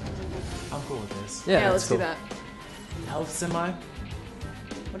different types of things. I'm cool with this. Yeah, that's let's cool. do that. Health semi.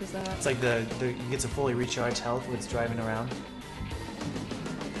 What is that? It's like the you get to fully recharge health when it's driving around.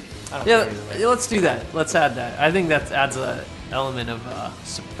 I don't Yeah, care either way. yeah, let's do that. Let's add that. I think that adds a element of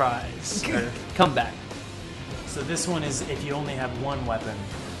surprise or comeback. So this one is if you only have one weapon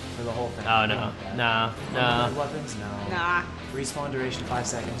for the whole thing. Oh You no, want that. no, Unlimited no. weapons? No. Nah. Respawn duration 5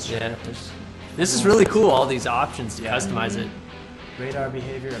 seconds. Sure. Yeah, this is really cool. All these options to Yeah. customize it. Radar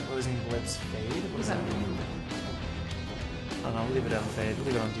behavior, opposing blips fade. What does that mean? I don't know. We'll leave it on fade. We'll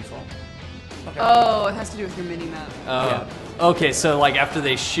leave it on default. Okay. Oh, it has to do with your mini map. Oh, okay. So like after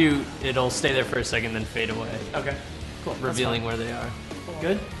they shoot, it'll stay there for a second, then fade away, Okay. Cool. That's revealing fine. where they are.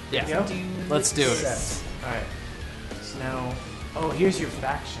 Good. Yeah. Go? Let's do it. Set. All right. So now, oh, here's your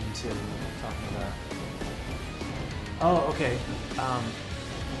faction too. Talking about. Oh, okay.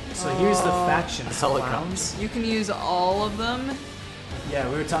 So here's the factions. Helicopters. Clowns. You can use all of them. Yeah,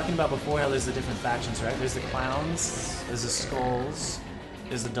 we were talking about before how there's the different factions, right? There's the clowns, there's the skulls,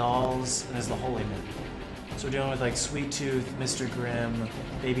 there's the dolls, and there's the holy men. So we're dealing with like Sweet Tooth, Mr. Grimm,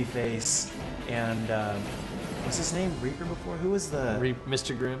 Babyface, and what's his name? Reaper before? Who was the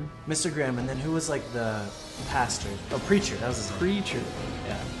Mr. Grimm. Mr. Grimm? And then who was like the pastor? Oh, preacher. That was his name. Preacher.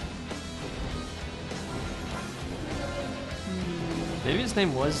 Yeah. Maybe his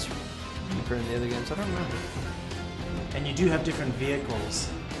name was Reaper in the other games. I don't remember. And you do have different vehicles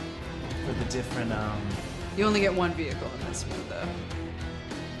for the different. You only get one vehicle in this mode, though.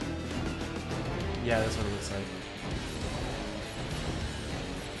 Yeah, that's what it looks like.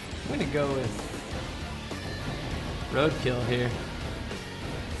 I'm gonna go with Roadkill here.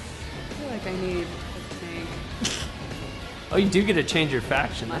 I feel like I need a tank. Oh, you do get to change your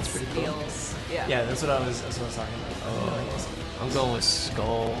faction. My That's pretty cool. skills. Yeah. Yeah, that's what I was talking about. Oh, I'm going with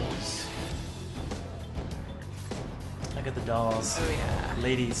Skulls. I got the dolls. Oh yeah.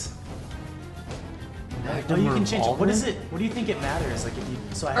 Ladies. Like No, the you can change it. What revolver? is it? What do you think it matters? Like if you.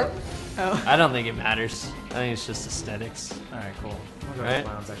 So I. Oh. I don't think it matters. I think it's just aesthetics. All right, cool. We'll go Right. with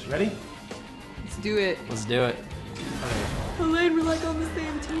clowns. Actually, ready? Let's do it. Let's do it. Okay. Layne, we're like on the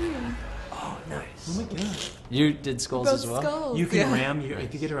same team. Oh, nice. Oh my gosh. You did Skulls Both as well? skulls. You can yeah. ram.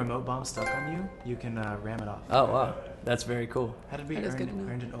 If you get a remote bomb stuck on you, you can ram it off. Oh, wow. That's very cool. How did we That is good to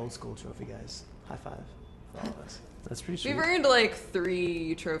know. earned an old school trophy, guys? High five for all of us. That's pretty sweet. We've earned like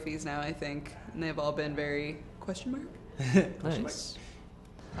 3 trophies now, I think, and they've all been very question mark. Nice.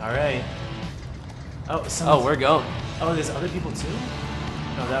 All right. Oh, Oh, we're going. Oh, there's other people too.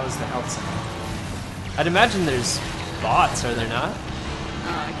 No, that was the health center. I'd imagine there's bots, are there not?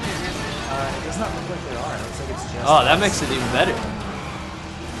 I can't remember. It does not look like there are. It looks like it's just. Oh, that makes it even better.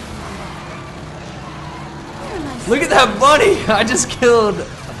 Look at that bunny! I just killed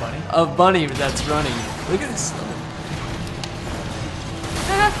a bunny. a bunny that's running. Look at this.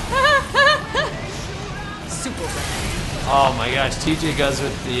 Super Oh my gosh, TJ goes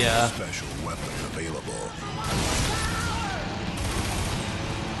with the Special weapon available.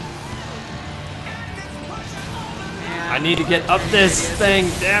 I need to get up this thing,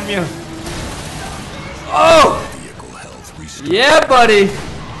 damn you. Oh! Vehicle health restored. Yeah, buddy.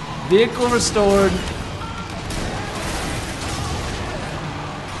 Vehicle restored.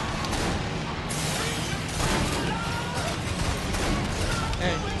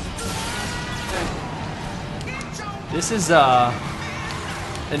 This is an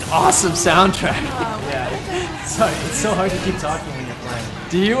awesome soundtrack. Yeah. Sorry, it's so hard to keep talking when you're playing.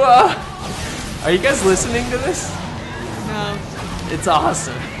 Do you are you guys listening to this? No. It's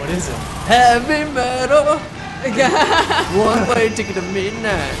awesome. What is it? Heavy metal. One way ticket to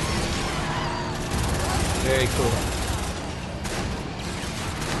midnight. Very cool.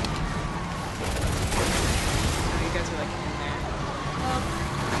 You guys are like in there.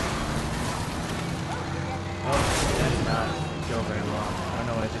 Oh, that did not go very long. I don't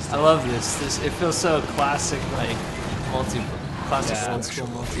know what I just did. I love this. It feels so classic, like classic Yeah. old school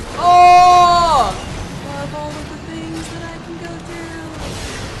multiplayer. Oh! Love all of the things that I can go through.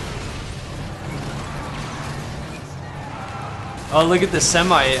 Oh, look at the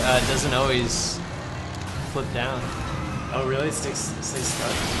semi. Doesn't always flip down. Oh, really? It stays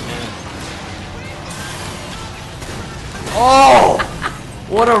stuck. Yeah. Oh!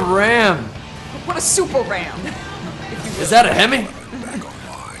 What a ram! What a super ram! Is that a Hemi? I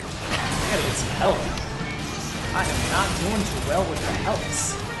gotta get some help. I am not doing too well with the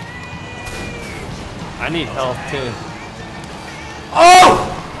helps. I need help too. Oh!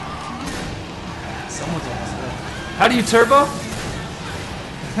 Someone's almost dead. How do you turbo?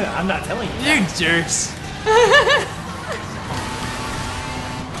 I'm not telling you. You jerks.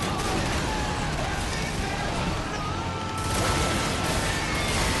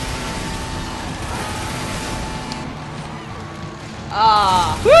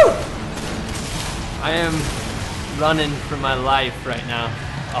 Ah. Woo! I am running for my life right now.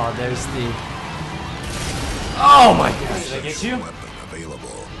 Oh, there's the. Oh my gosh! Did I get you? Weapon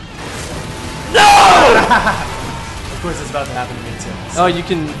available. No! Of course, it's about to happen to me too. Oh, you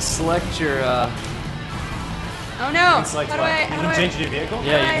can select your. Oh no! You can select How do what? I? You How can do change your vehicle?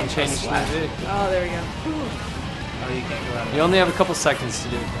 Yeah, you Right. can change the vehicle. Oh, there we go. Oh, you can't go out of You only have a couple seconds to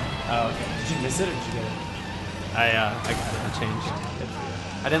do it. Oh, okay. Did you miss it or did you get it? I got it. I changed.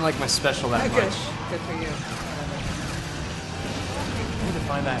 I didn't like my special that Good. much. Good for you. I need to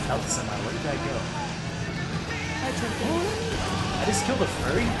find that health somehow. Where did that go? I just killed a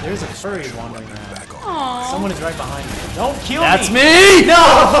furry? There's a furry wandering around. Aww. Someone is right behind me. Don't kill That's me! me! No!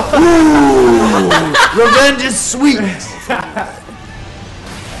 Revenge is sweet! Okay,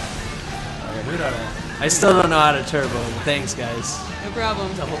 who do I want? I still don't know how to turbo. Thanks, guys. No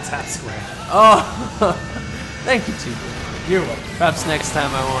problem. Double tap square. Oh, thank you, TJ. You're welcome. Perhaps next time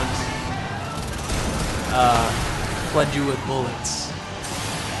I won't flood you with bullets.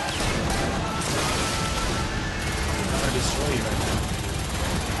 I'm gonna destroy you right now.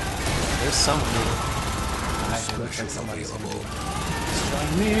 There's someone here. Actually, looks like somebody's gonna be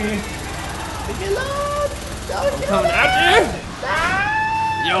destroying me. Leave me alone! Don't kill Coming me! after you!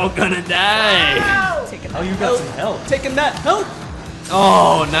 You're gonna die! Taking Oh, that you got help. some help. Taking that help.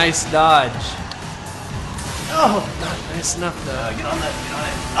 Oh, nice dodge. Oh, Not nice enough though. get on that, get on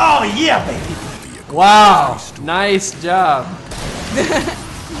it. Oh, yeah, baby! Wow, nice job. Nice work.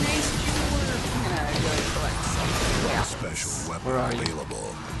 I'm gonna go collect some. Yeah. Special weapon Where are you? available.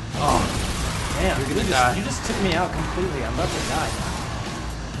 Oh, Damn, You're gonna die. you just took me out completely. I'm about to die.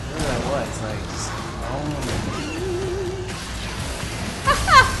 Where I was, like, just, oh.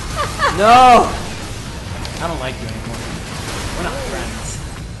 no! I don't like you anymore. We're not friends.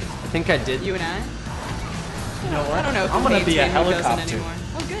 I think I did. You and I? You know what? I don't know. I'm gonna be a Who doesn't helicopter. anymore.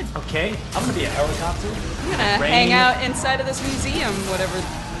 Oh, good. Okay? I'm gonna be a helicopter. I'm gonna Rain. hang out inside of this museum, whatever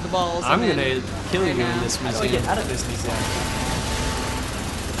the balls. I'm in gonna kill right you now. in this How do I museum. get out of this museum?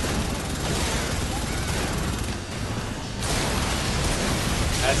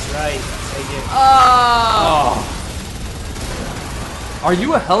 That's right. Take it. Oh. Oh. Are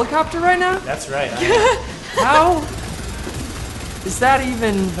you a helicopter right now? That's right. How is that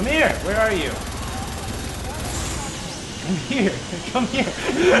even? Come here. Where are you? Come here. Come here.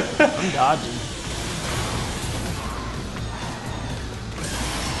 I'm dodging.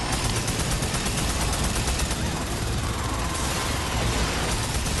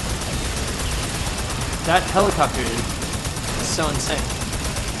 That helicopter is so insane.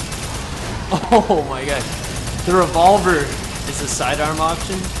 Oh my god. The revolver is a sidearm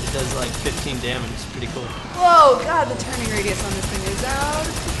option. It does like 15 damage. It's pretty cool. Whoa, God, the turning radius on this thing is out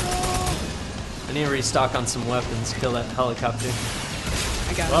of control. I need to restock on some weapons. Kill that helicopter.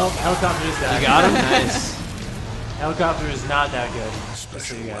 I got Well, helicopter is that. You got him? Nice. Helicopter is not that good. Just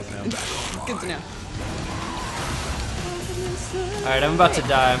so you guys know. it. Good to know. Alright, I'm about to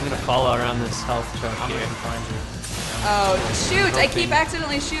die. I'm gonna follow around this health truck I'm here. gonna find you. Oh, shoot! I keep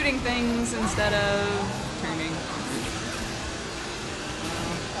accidentally shooting things instead of turning.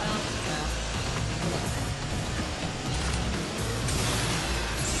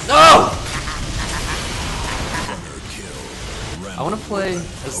 No! I want to play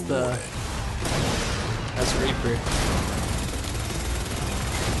as Reaper.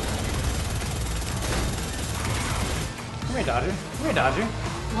 Come here, Dodger. Come here, Dodger.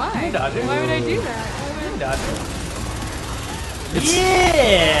 Why? Hey, Dodger. Why would I do that? Come here, Dodger. It's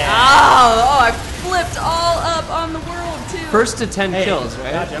Yeah! Oh, I flipped all up on the world too. first to 10 Hey, kills,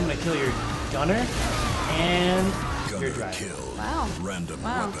 right? Dodger, I'm gonna kill your gunner and your driver. Wow.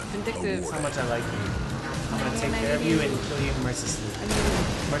 Wow. Vindictive. That's how much I like you. I'm gonna take care of you and kill you mercilessly.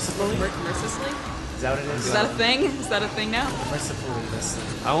 Mercifully? Mercilessly? Is that what it is? Is that a thing? Is that a thing now? Mercifully, yes.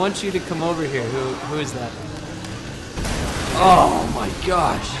 I want you to come over here. Who is that? Oh my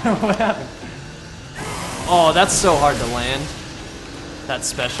gosh. What happened? Oh, that's so hard to land. That's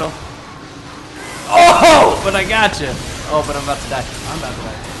special. Oh, but I got you. Oh, but I'm about to die. I'm about to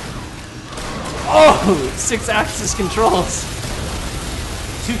die. Oh, 6-axis controls.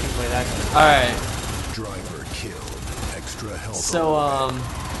 Two can play that game. All right. Driver killed. Extra health. So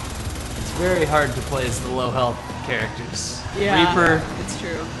it's very hard to play as the low health characters. Yeah. Reaper It's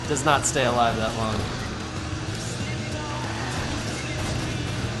true. does not stay alive that long.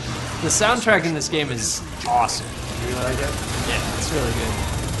 The soundtrack in this game is awesome. You really like it? Yeah, it's really good.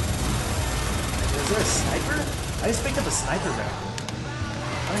 Is there a sniper? I just picked up a sniper back.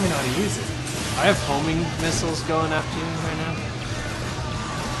 I don't even know how to use it. I have homing missiles going after you right now.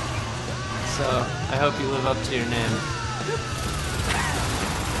 So I hope you live up to your name.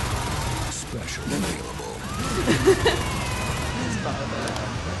 Special available.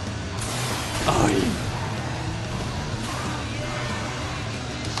 Oh,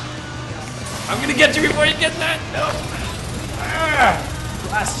 I'm gonna get you before you get that. No.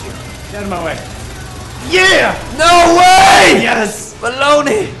 Blast you. Get out of my way. Yeah! No way! Yes!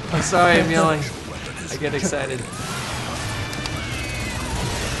 Baloney! I'm sorry, I'm yelling. I get excited.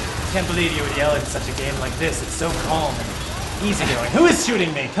 Can't believe you would yell at such a game like this. It's so calm and easy going. Who is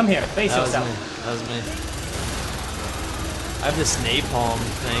shooting me? Come here. Face That was me. yourself. That was me. I have this napalm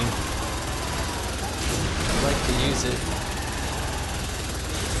thing. I'd like to use it.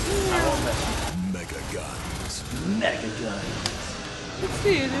 I won't let you. Mega guns. Mega gun. Let's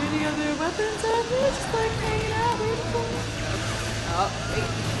see, are there any other weapons out there? Just like hanging out, waiting for me. Oh,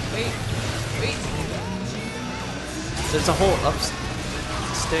 wait. There's a whole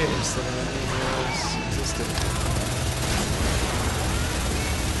upstairs that I didn't even realize existed.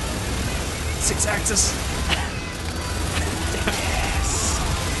 6-axis. Yes.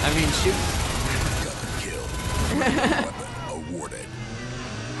 I mean, shoot. Kill. Weapon awarded.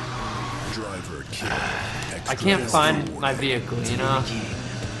 Driver kill. I can't find my vehicle, you know?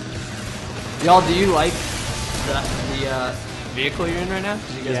 Y'all, do you like the vehicle you're in right now?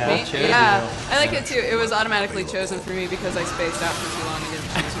 'Cause you guys Yeah. both chose it. Yeah, I like it too. It was automatically chosen for me because I spaced out for too long and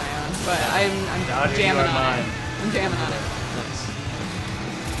didn't choose my own. But I'm Dodger, you jamming are on mine. it. I'm jamming on it. Nice.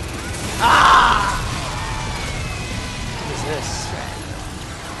 Ah! What is this?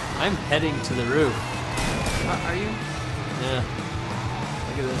 I'm heading to the roof. Are you? Yeah.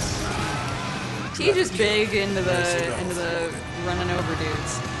 Look at this. He just big into the running over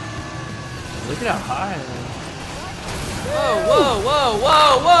dudes. Look at how high I am.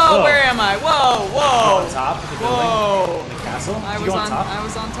 Whoa! Where am I? Whoa! On top of the building? Whoa! The castle? I Did was you go on top? I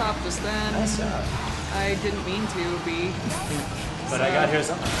was on top just then. Nice job. I didn't mean to be. But I got here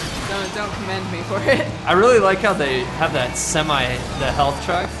something. Don't commend me for it. I really like how they have that the health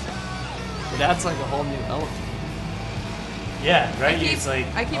truck. It adds like a whole new element. Yeah, right? I keep, It's like,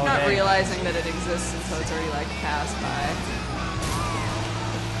 I keep oh, not dang. realizing that it exists until it's already like passed by.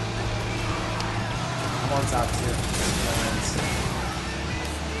 I'm on top too.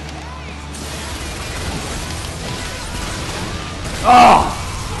 Oh!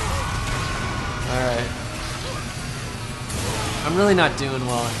 Alright. I'm really not doing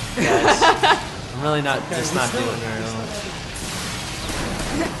well, guys. I'm really not doing very well.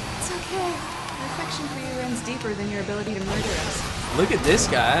 It's okay. My affection for you runs deeper than your ability to murder us. Look at this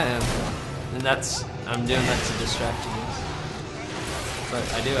guy. And I'm doing that to distract you guys. But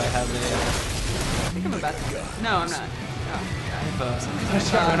I have I think I'm about to die. No, I'm not. Oh, I have a I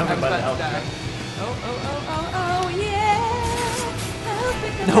just got run over by the about to helicopter. die. Oh, yeah.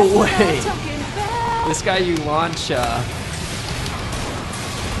 No way. This guy, you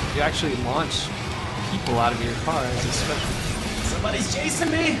actually launch people out of your car as a special. Somebody's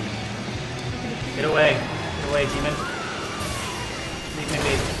chasing me! Get away. Get away, demon. Leave me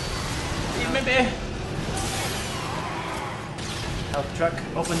be. Leave me be. Health truck,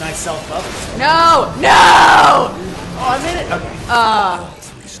 open thyself up. No! No! Oh, I made it! Okay.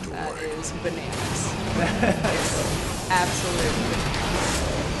 That is bananas. Absolute bananas.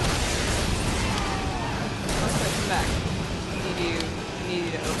 Come back. I need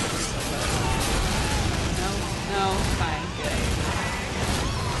you to open yourself up. No, fine, good.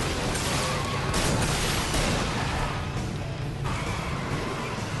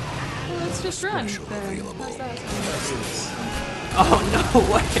 Well, let's just run. Then. How's that? Oh, no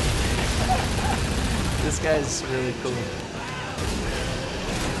way. This guy's really cool.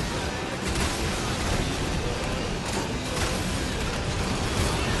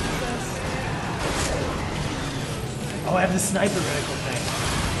 Oh, I have the sniper reticle thing.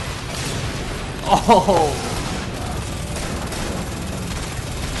 Oh!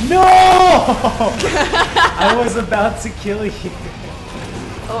 No! I was about to kill you.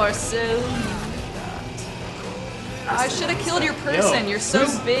 Or so. I should have killed your person. You're so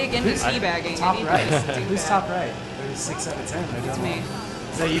big into teabagging. Top You need right. to just do Who's that. top right? There's 6 out of 10. It's me.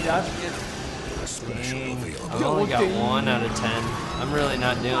 Is that you, Dodge? I've only got 1 out of 10. I'm really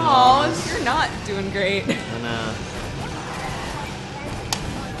not doing well. Oh, you're not doing great. I know.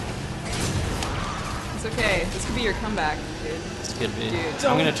 It's okay. This could be your comeback, dude. This could be. Dude,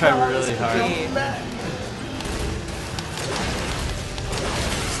 I'm gonna try really hard. You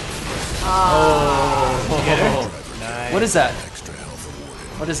get her? Nice. What is that?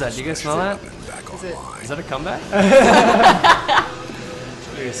 What is that? Do you guys smell that? Is it? Is that a comeback?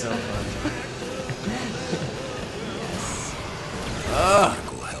 You're so fun.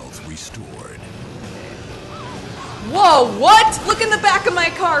 Health restored. Whoa, what? Look in the back of my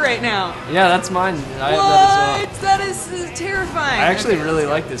car right now. Yeah, that's mine. I have What? that as well. That is terrifying. I actually Okay, really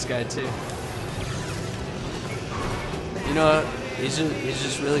let's like this guy too. You know, he's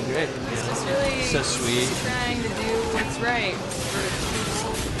just really great. It's just really So sweet. trying to do what's right.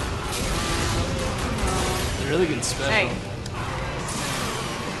 Really good special. Hey.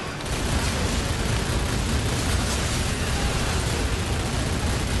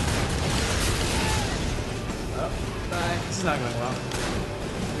 Bye. This is not going well.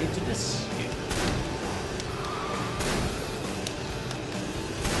 We need to just...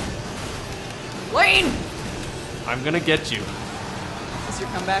 Layne! I'm gonna get you. Is this your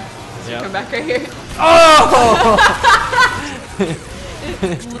comeback? Is your Yep. comeback right here? Oh!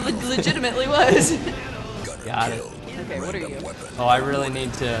 It legitimately was. Got it. Okay, what are you? Oh, I really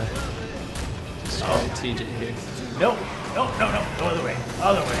need to destroy TJ here. No, no, no, no. No other way.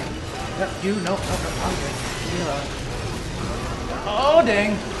 Other way. No, you, no, no, no. I'm good. Leave me alone. Oh,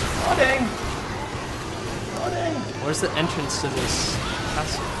 dang. Oh, dang. Oh, dang. Where's the entrance to this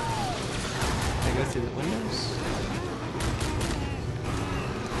castle? Can I go through the windows?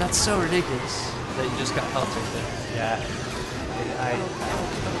 That's so ridiculous that you just got health right there. Yeah. I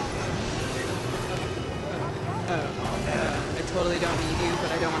I totally don't need you,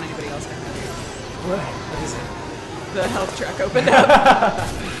 but I don't want anybody else to have you. what is it? The health track opened up.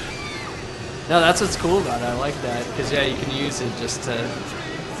 No, that's what's cool about it. I like that because yeah, you can use it just to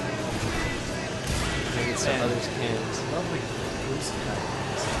make it so Man. others can't. Lovely boost cut.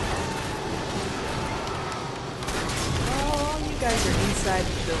 Oh, you guys are inside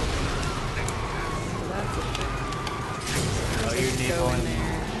the building. So that's a thing. Oh, you need Go in one. there.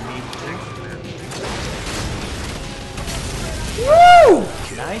 Woo!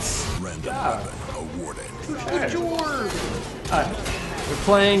 Nice. We're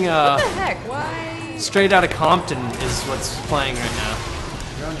playing What the heck? Why? Straight Outta Compton is what's playing right now.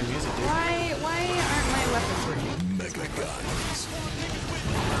 You're on your music, dude. Why aren't my weapons working?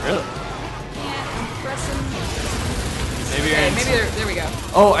 Really? Yeah, I'm pressing. Maybe you're Okay, in maybe there we go.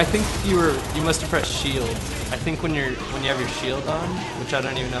 Oh, I think you must have pressed shield. I think when you have your shield on, which I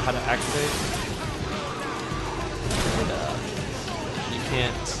don't even know how to activate, but, you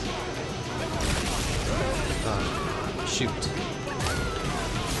can't shoot.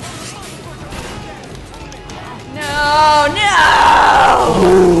 No!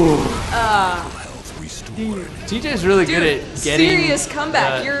 TJ's really good Dude, at getting serious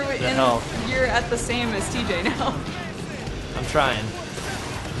comeback. the- You're the health. You're at the same as TJ now. I'm trying.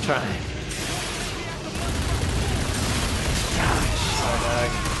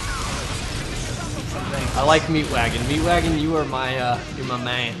 I like Meat Wagon. Meat Wagon, you are you're my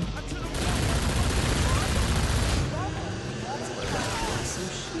man.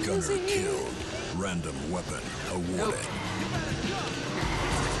 Random weapon awarded.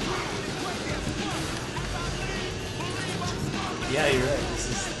 Yeah, you're right. This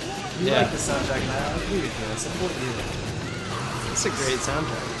is. You Yeah. like the soundtrack, man. I agree with you. I support you. It's a great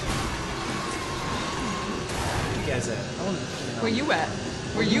soundtrack. Where you guys at? I want to. Where you at?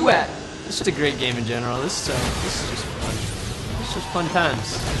 Where you at? It's just a great game in general. This is just fun. It's just fun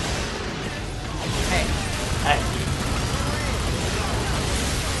times. Hey. Hey.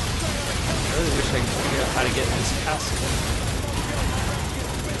 I really wish I could figure out how to get in this castle.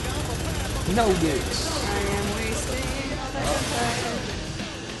 No use. I am wasting all that time.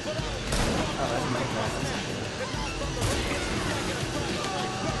 Oh, that's Minecraft.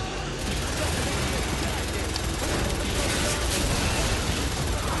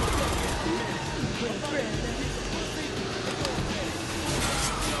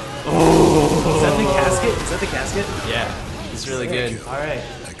 Oh! Is that the casket? Is that the casket? Yeah, it's really good. All right.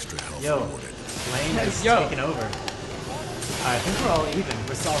 Extra health Yo, awarded. Layne has Yo. taken over. I think we're all even.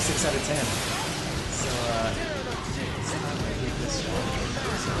 We're all 6 out of 10. So, it's time to get this shot.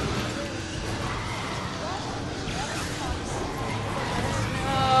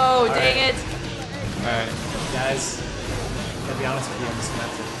 Oh, dang it. Alright. Guys, gotta be honest with you, I'm just gonna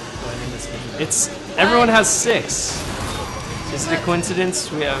have to go ahead and end this game. It's everyone has 6. Is it a coincidence?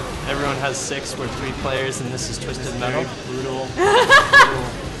 We have everyone has 6. We're 3 players, and this is Twisted Metal. Brutal FH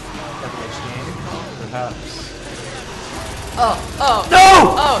game. Perhaps. Oh, oh.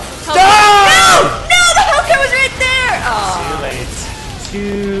 No! Oh, No! no, the Hellcat was right there. Too Oh, late.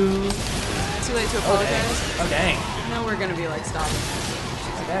 too late to apologize. Oh, dang. Now we're gonna be like, stop.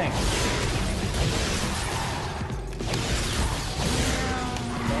 Oh, dang.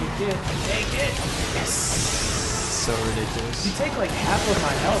 Take it. Take it. Yes. So ridiculous. You take like half of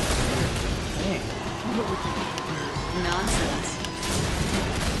my health. Dang. Nonsense.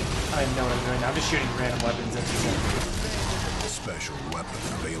 I don't even know what I'm doing now. I'm just shooting random weapons at you. Special weapon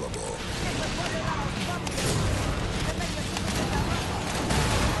available.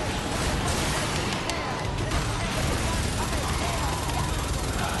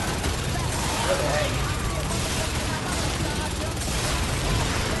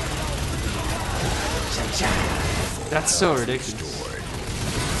 That's so ridiculous.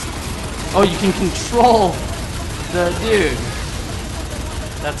 Oh, you can control the dude.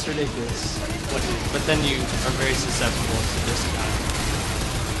 That's ridiculous. But then you are very susceptible to this guy.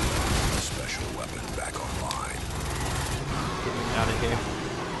 Special weapon back online. Get me out of here.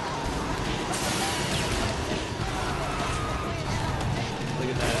 Look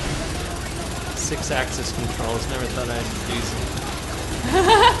at that. 6-axis controls. Never thought I'd use it.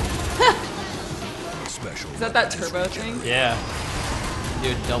 Special Is that turbo thing? Yeah. Do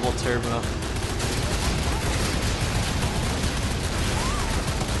a double turbo.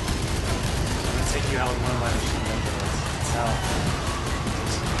 I'm gonna take you out with one of my machine gun bullets. That's how.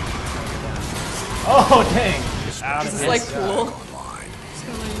 Oh, dang! Out Is of this like this. cool? online. Just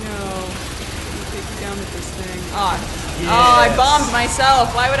gonna let you know. Take you down with this thing. Ah. Yes. Oh, I bombed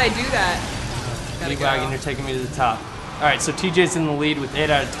myself. Why would I do that? Gotta Wagon, go. you're taking me to the top. Alright, so TJ's in the lead with 8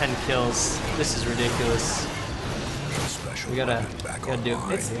 out of 10 kills. This is ridiculous. Special We gotta weapon back do it.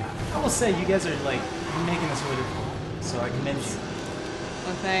 online. It's, I will say, you guys are like making this really cool. So I commend you.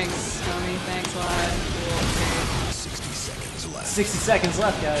 Oh, thanks, Tommy. Thanks a lot. Cool. 60 seconds left. 60 seconds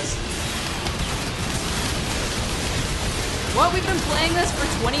left, guys. What? We've been playing this for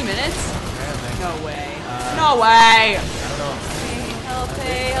 20 minutes? Apparently. No way. No way. I don't know.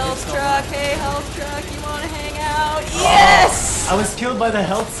 Hey, health truck. Hey, health truck. You wanna hang out? Yes! I was killed by the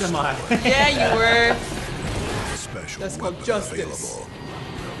health semi. Yeah, you were. Special That's called weapon justice. available.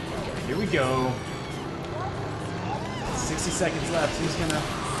 Here we go. 60 seconds left. Who's gonna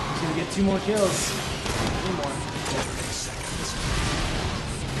get 2 more kills? 3 more. 30 seconds.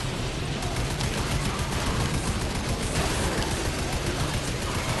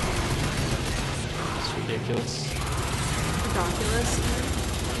 It's ridiculous. Ridiculous.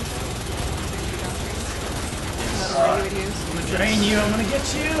 Is that a word you would use? I'm gonna drain you. I'm gonna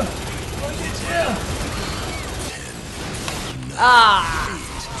get you. I'm gonna get you. Ah!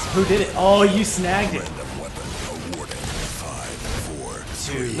 Who did it? Oh, you snagged it. Random weapon awarded. 5, 4,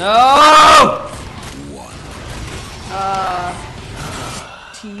 2. No!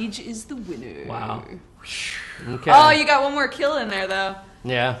 1. Tej is the winner. Wow. Okay. Oh, you got one more kill in there, though.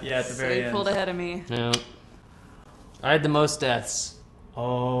 Yeah. Yeah, at the So very you end. pulled ahead of me. Yeah. I had the most deaths.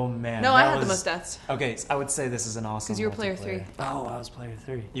 Oh man. No, I that had the was- most deaths. Okay, so I would say this is an awesome. Because you were player multiplayer. 3. Oh, I was player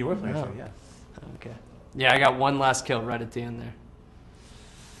 3. You were player Oh. 3, yeah. Okay. Yeah, I got one last kill right at the end there.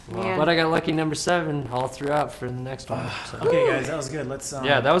 Man. But I got lucky number 7 all throughout for the next one. So. Okay, guys, that was good. Let's.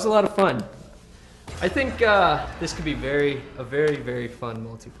 Yeah, that was a lot of fun. I think this could be a very, very fun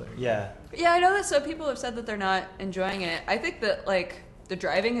multiplayer. Yeah. Yeah, I know that some people have said that they're not enjoying it. I think that, like, the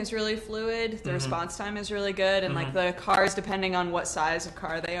driving is really fluid, the response time is really good, and, like, the cars, depending on what size of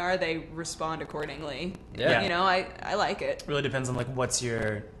car they are, they respond accordingly. Yeah. You know, I like it. Really depends on, like, what's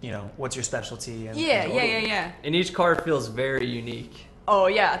your specialty. And Yeah. And each car feels very unique. Oh,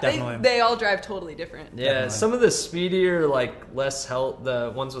 yeah. Definitely. They all drive totally different. Yeah, Definitely. some of the speedier, like, less health,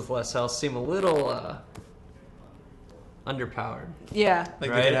 the ones with less health seem a little underpowered. Yeah.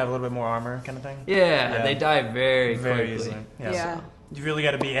 Like Right? they could have a little bit more armor kind of thing. Yeah, they die very quickly. easily. Yeah. So you really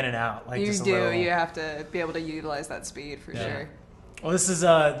got to be in and out. Like You just a do. little- You have to be able to utilize that speed for sure. Well, this is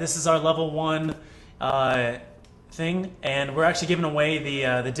our level 1 thing, and we're actually giving away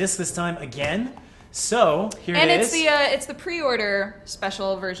the disc this time again. So here And it it's is. it's the pre-order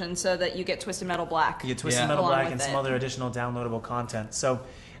special version, so that you get Twisted Metal Black. You get Twisted Yeah. Metal Along Black with and some it. other additional downloadable content. So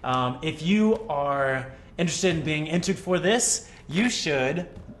if you are interested in being entered for this, you should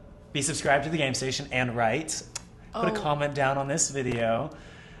be subscribed to the Game Station and put a comment down on this video.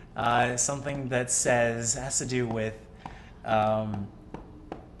 Something that has to do with, what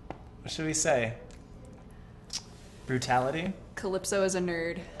should we say? Brutality? Calypso is a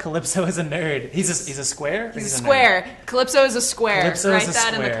nerd. Calypso is a nerd. He's a square? Or He's a nerd? square. Calypso is a square. Calypso Write is a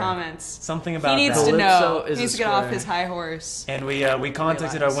that in the square. comments. Something about He needs that. to know. Calypso is He needs a to get off square. his high horse. And we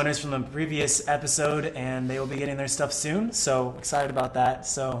contacted Realize. our winners from the previous episode, and they will be getting their stuff soon. So excited about that.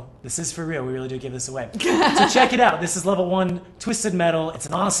 So this is for real. We really do give this away. So check it out. This is level 1 Twisted Metal. It's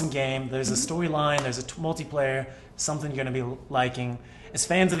an awesome game. There's a storyline. There's a multiplayer. Something you're going to be liking. As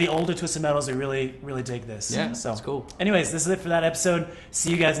fans of the older Twisted Metals, we really dig this. Yeah, so it's cool. Anyways, this is it for that episode. See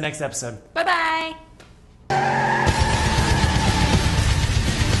you guys next episode. Bye-bye.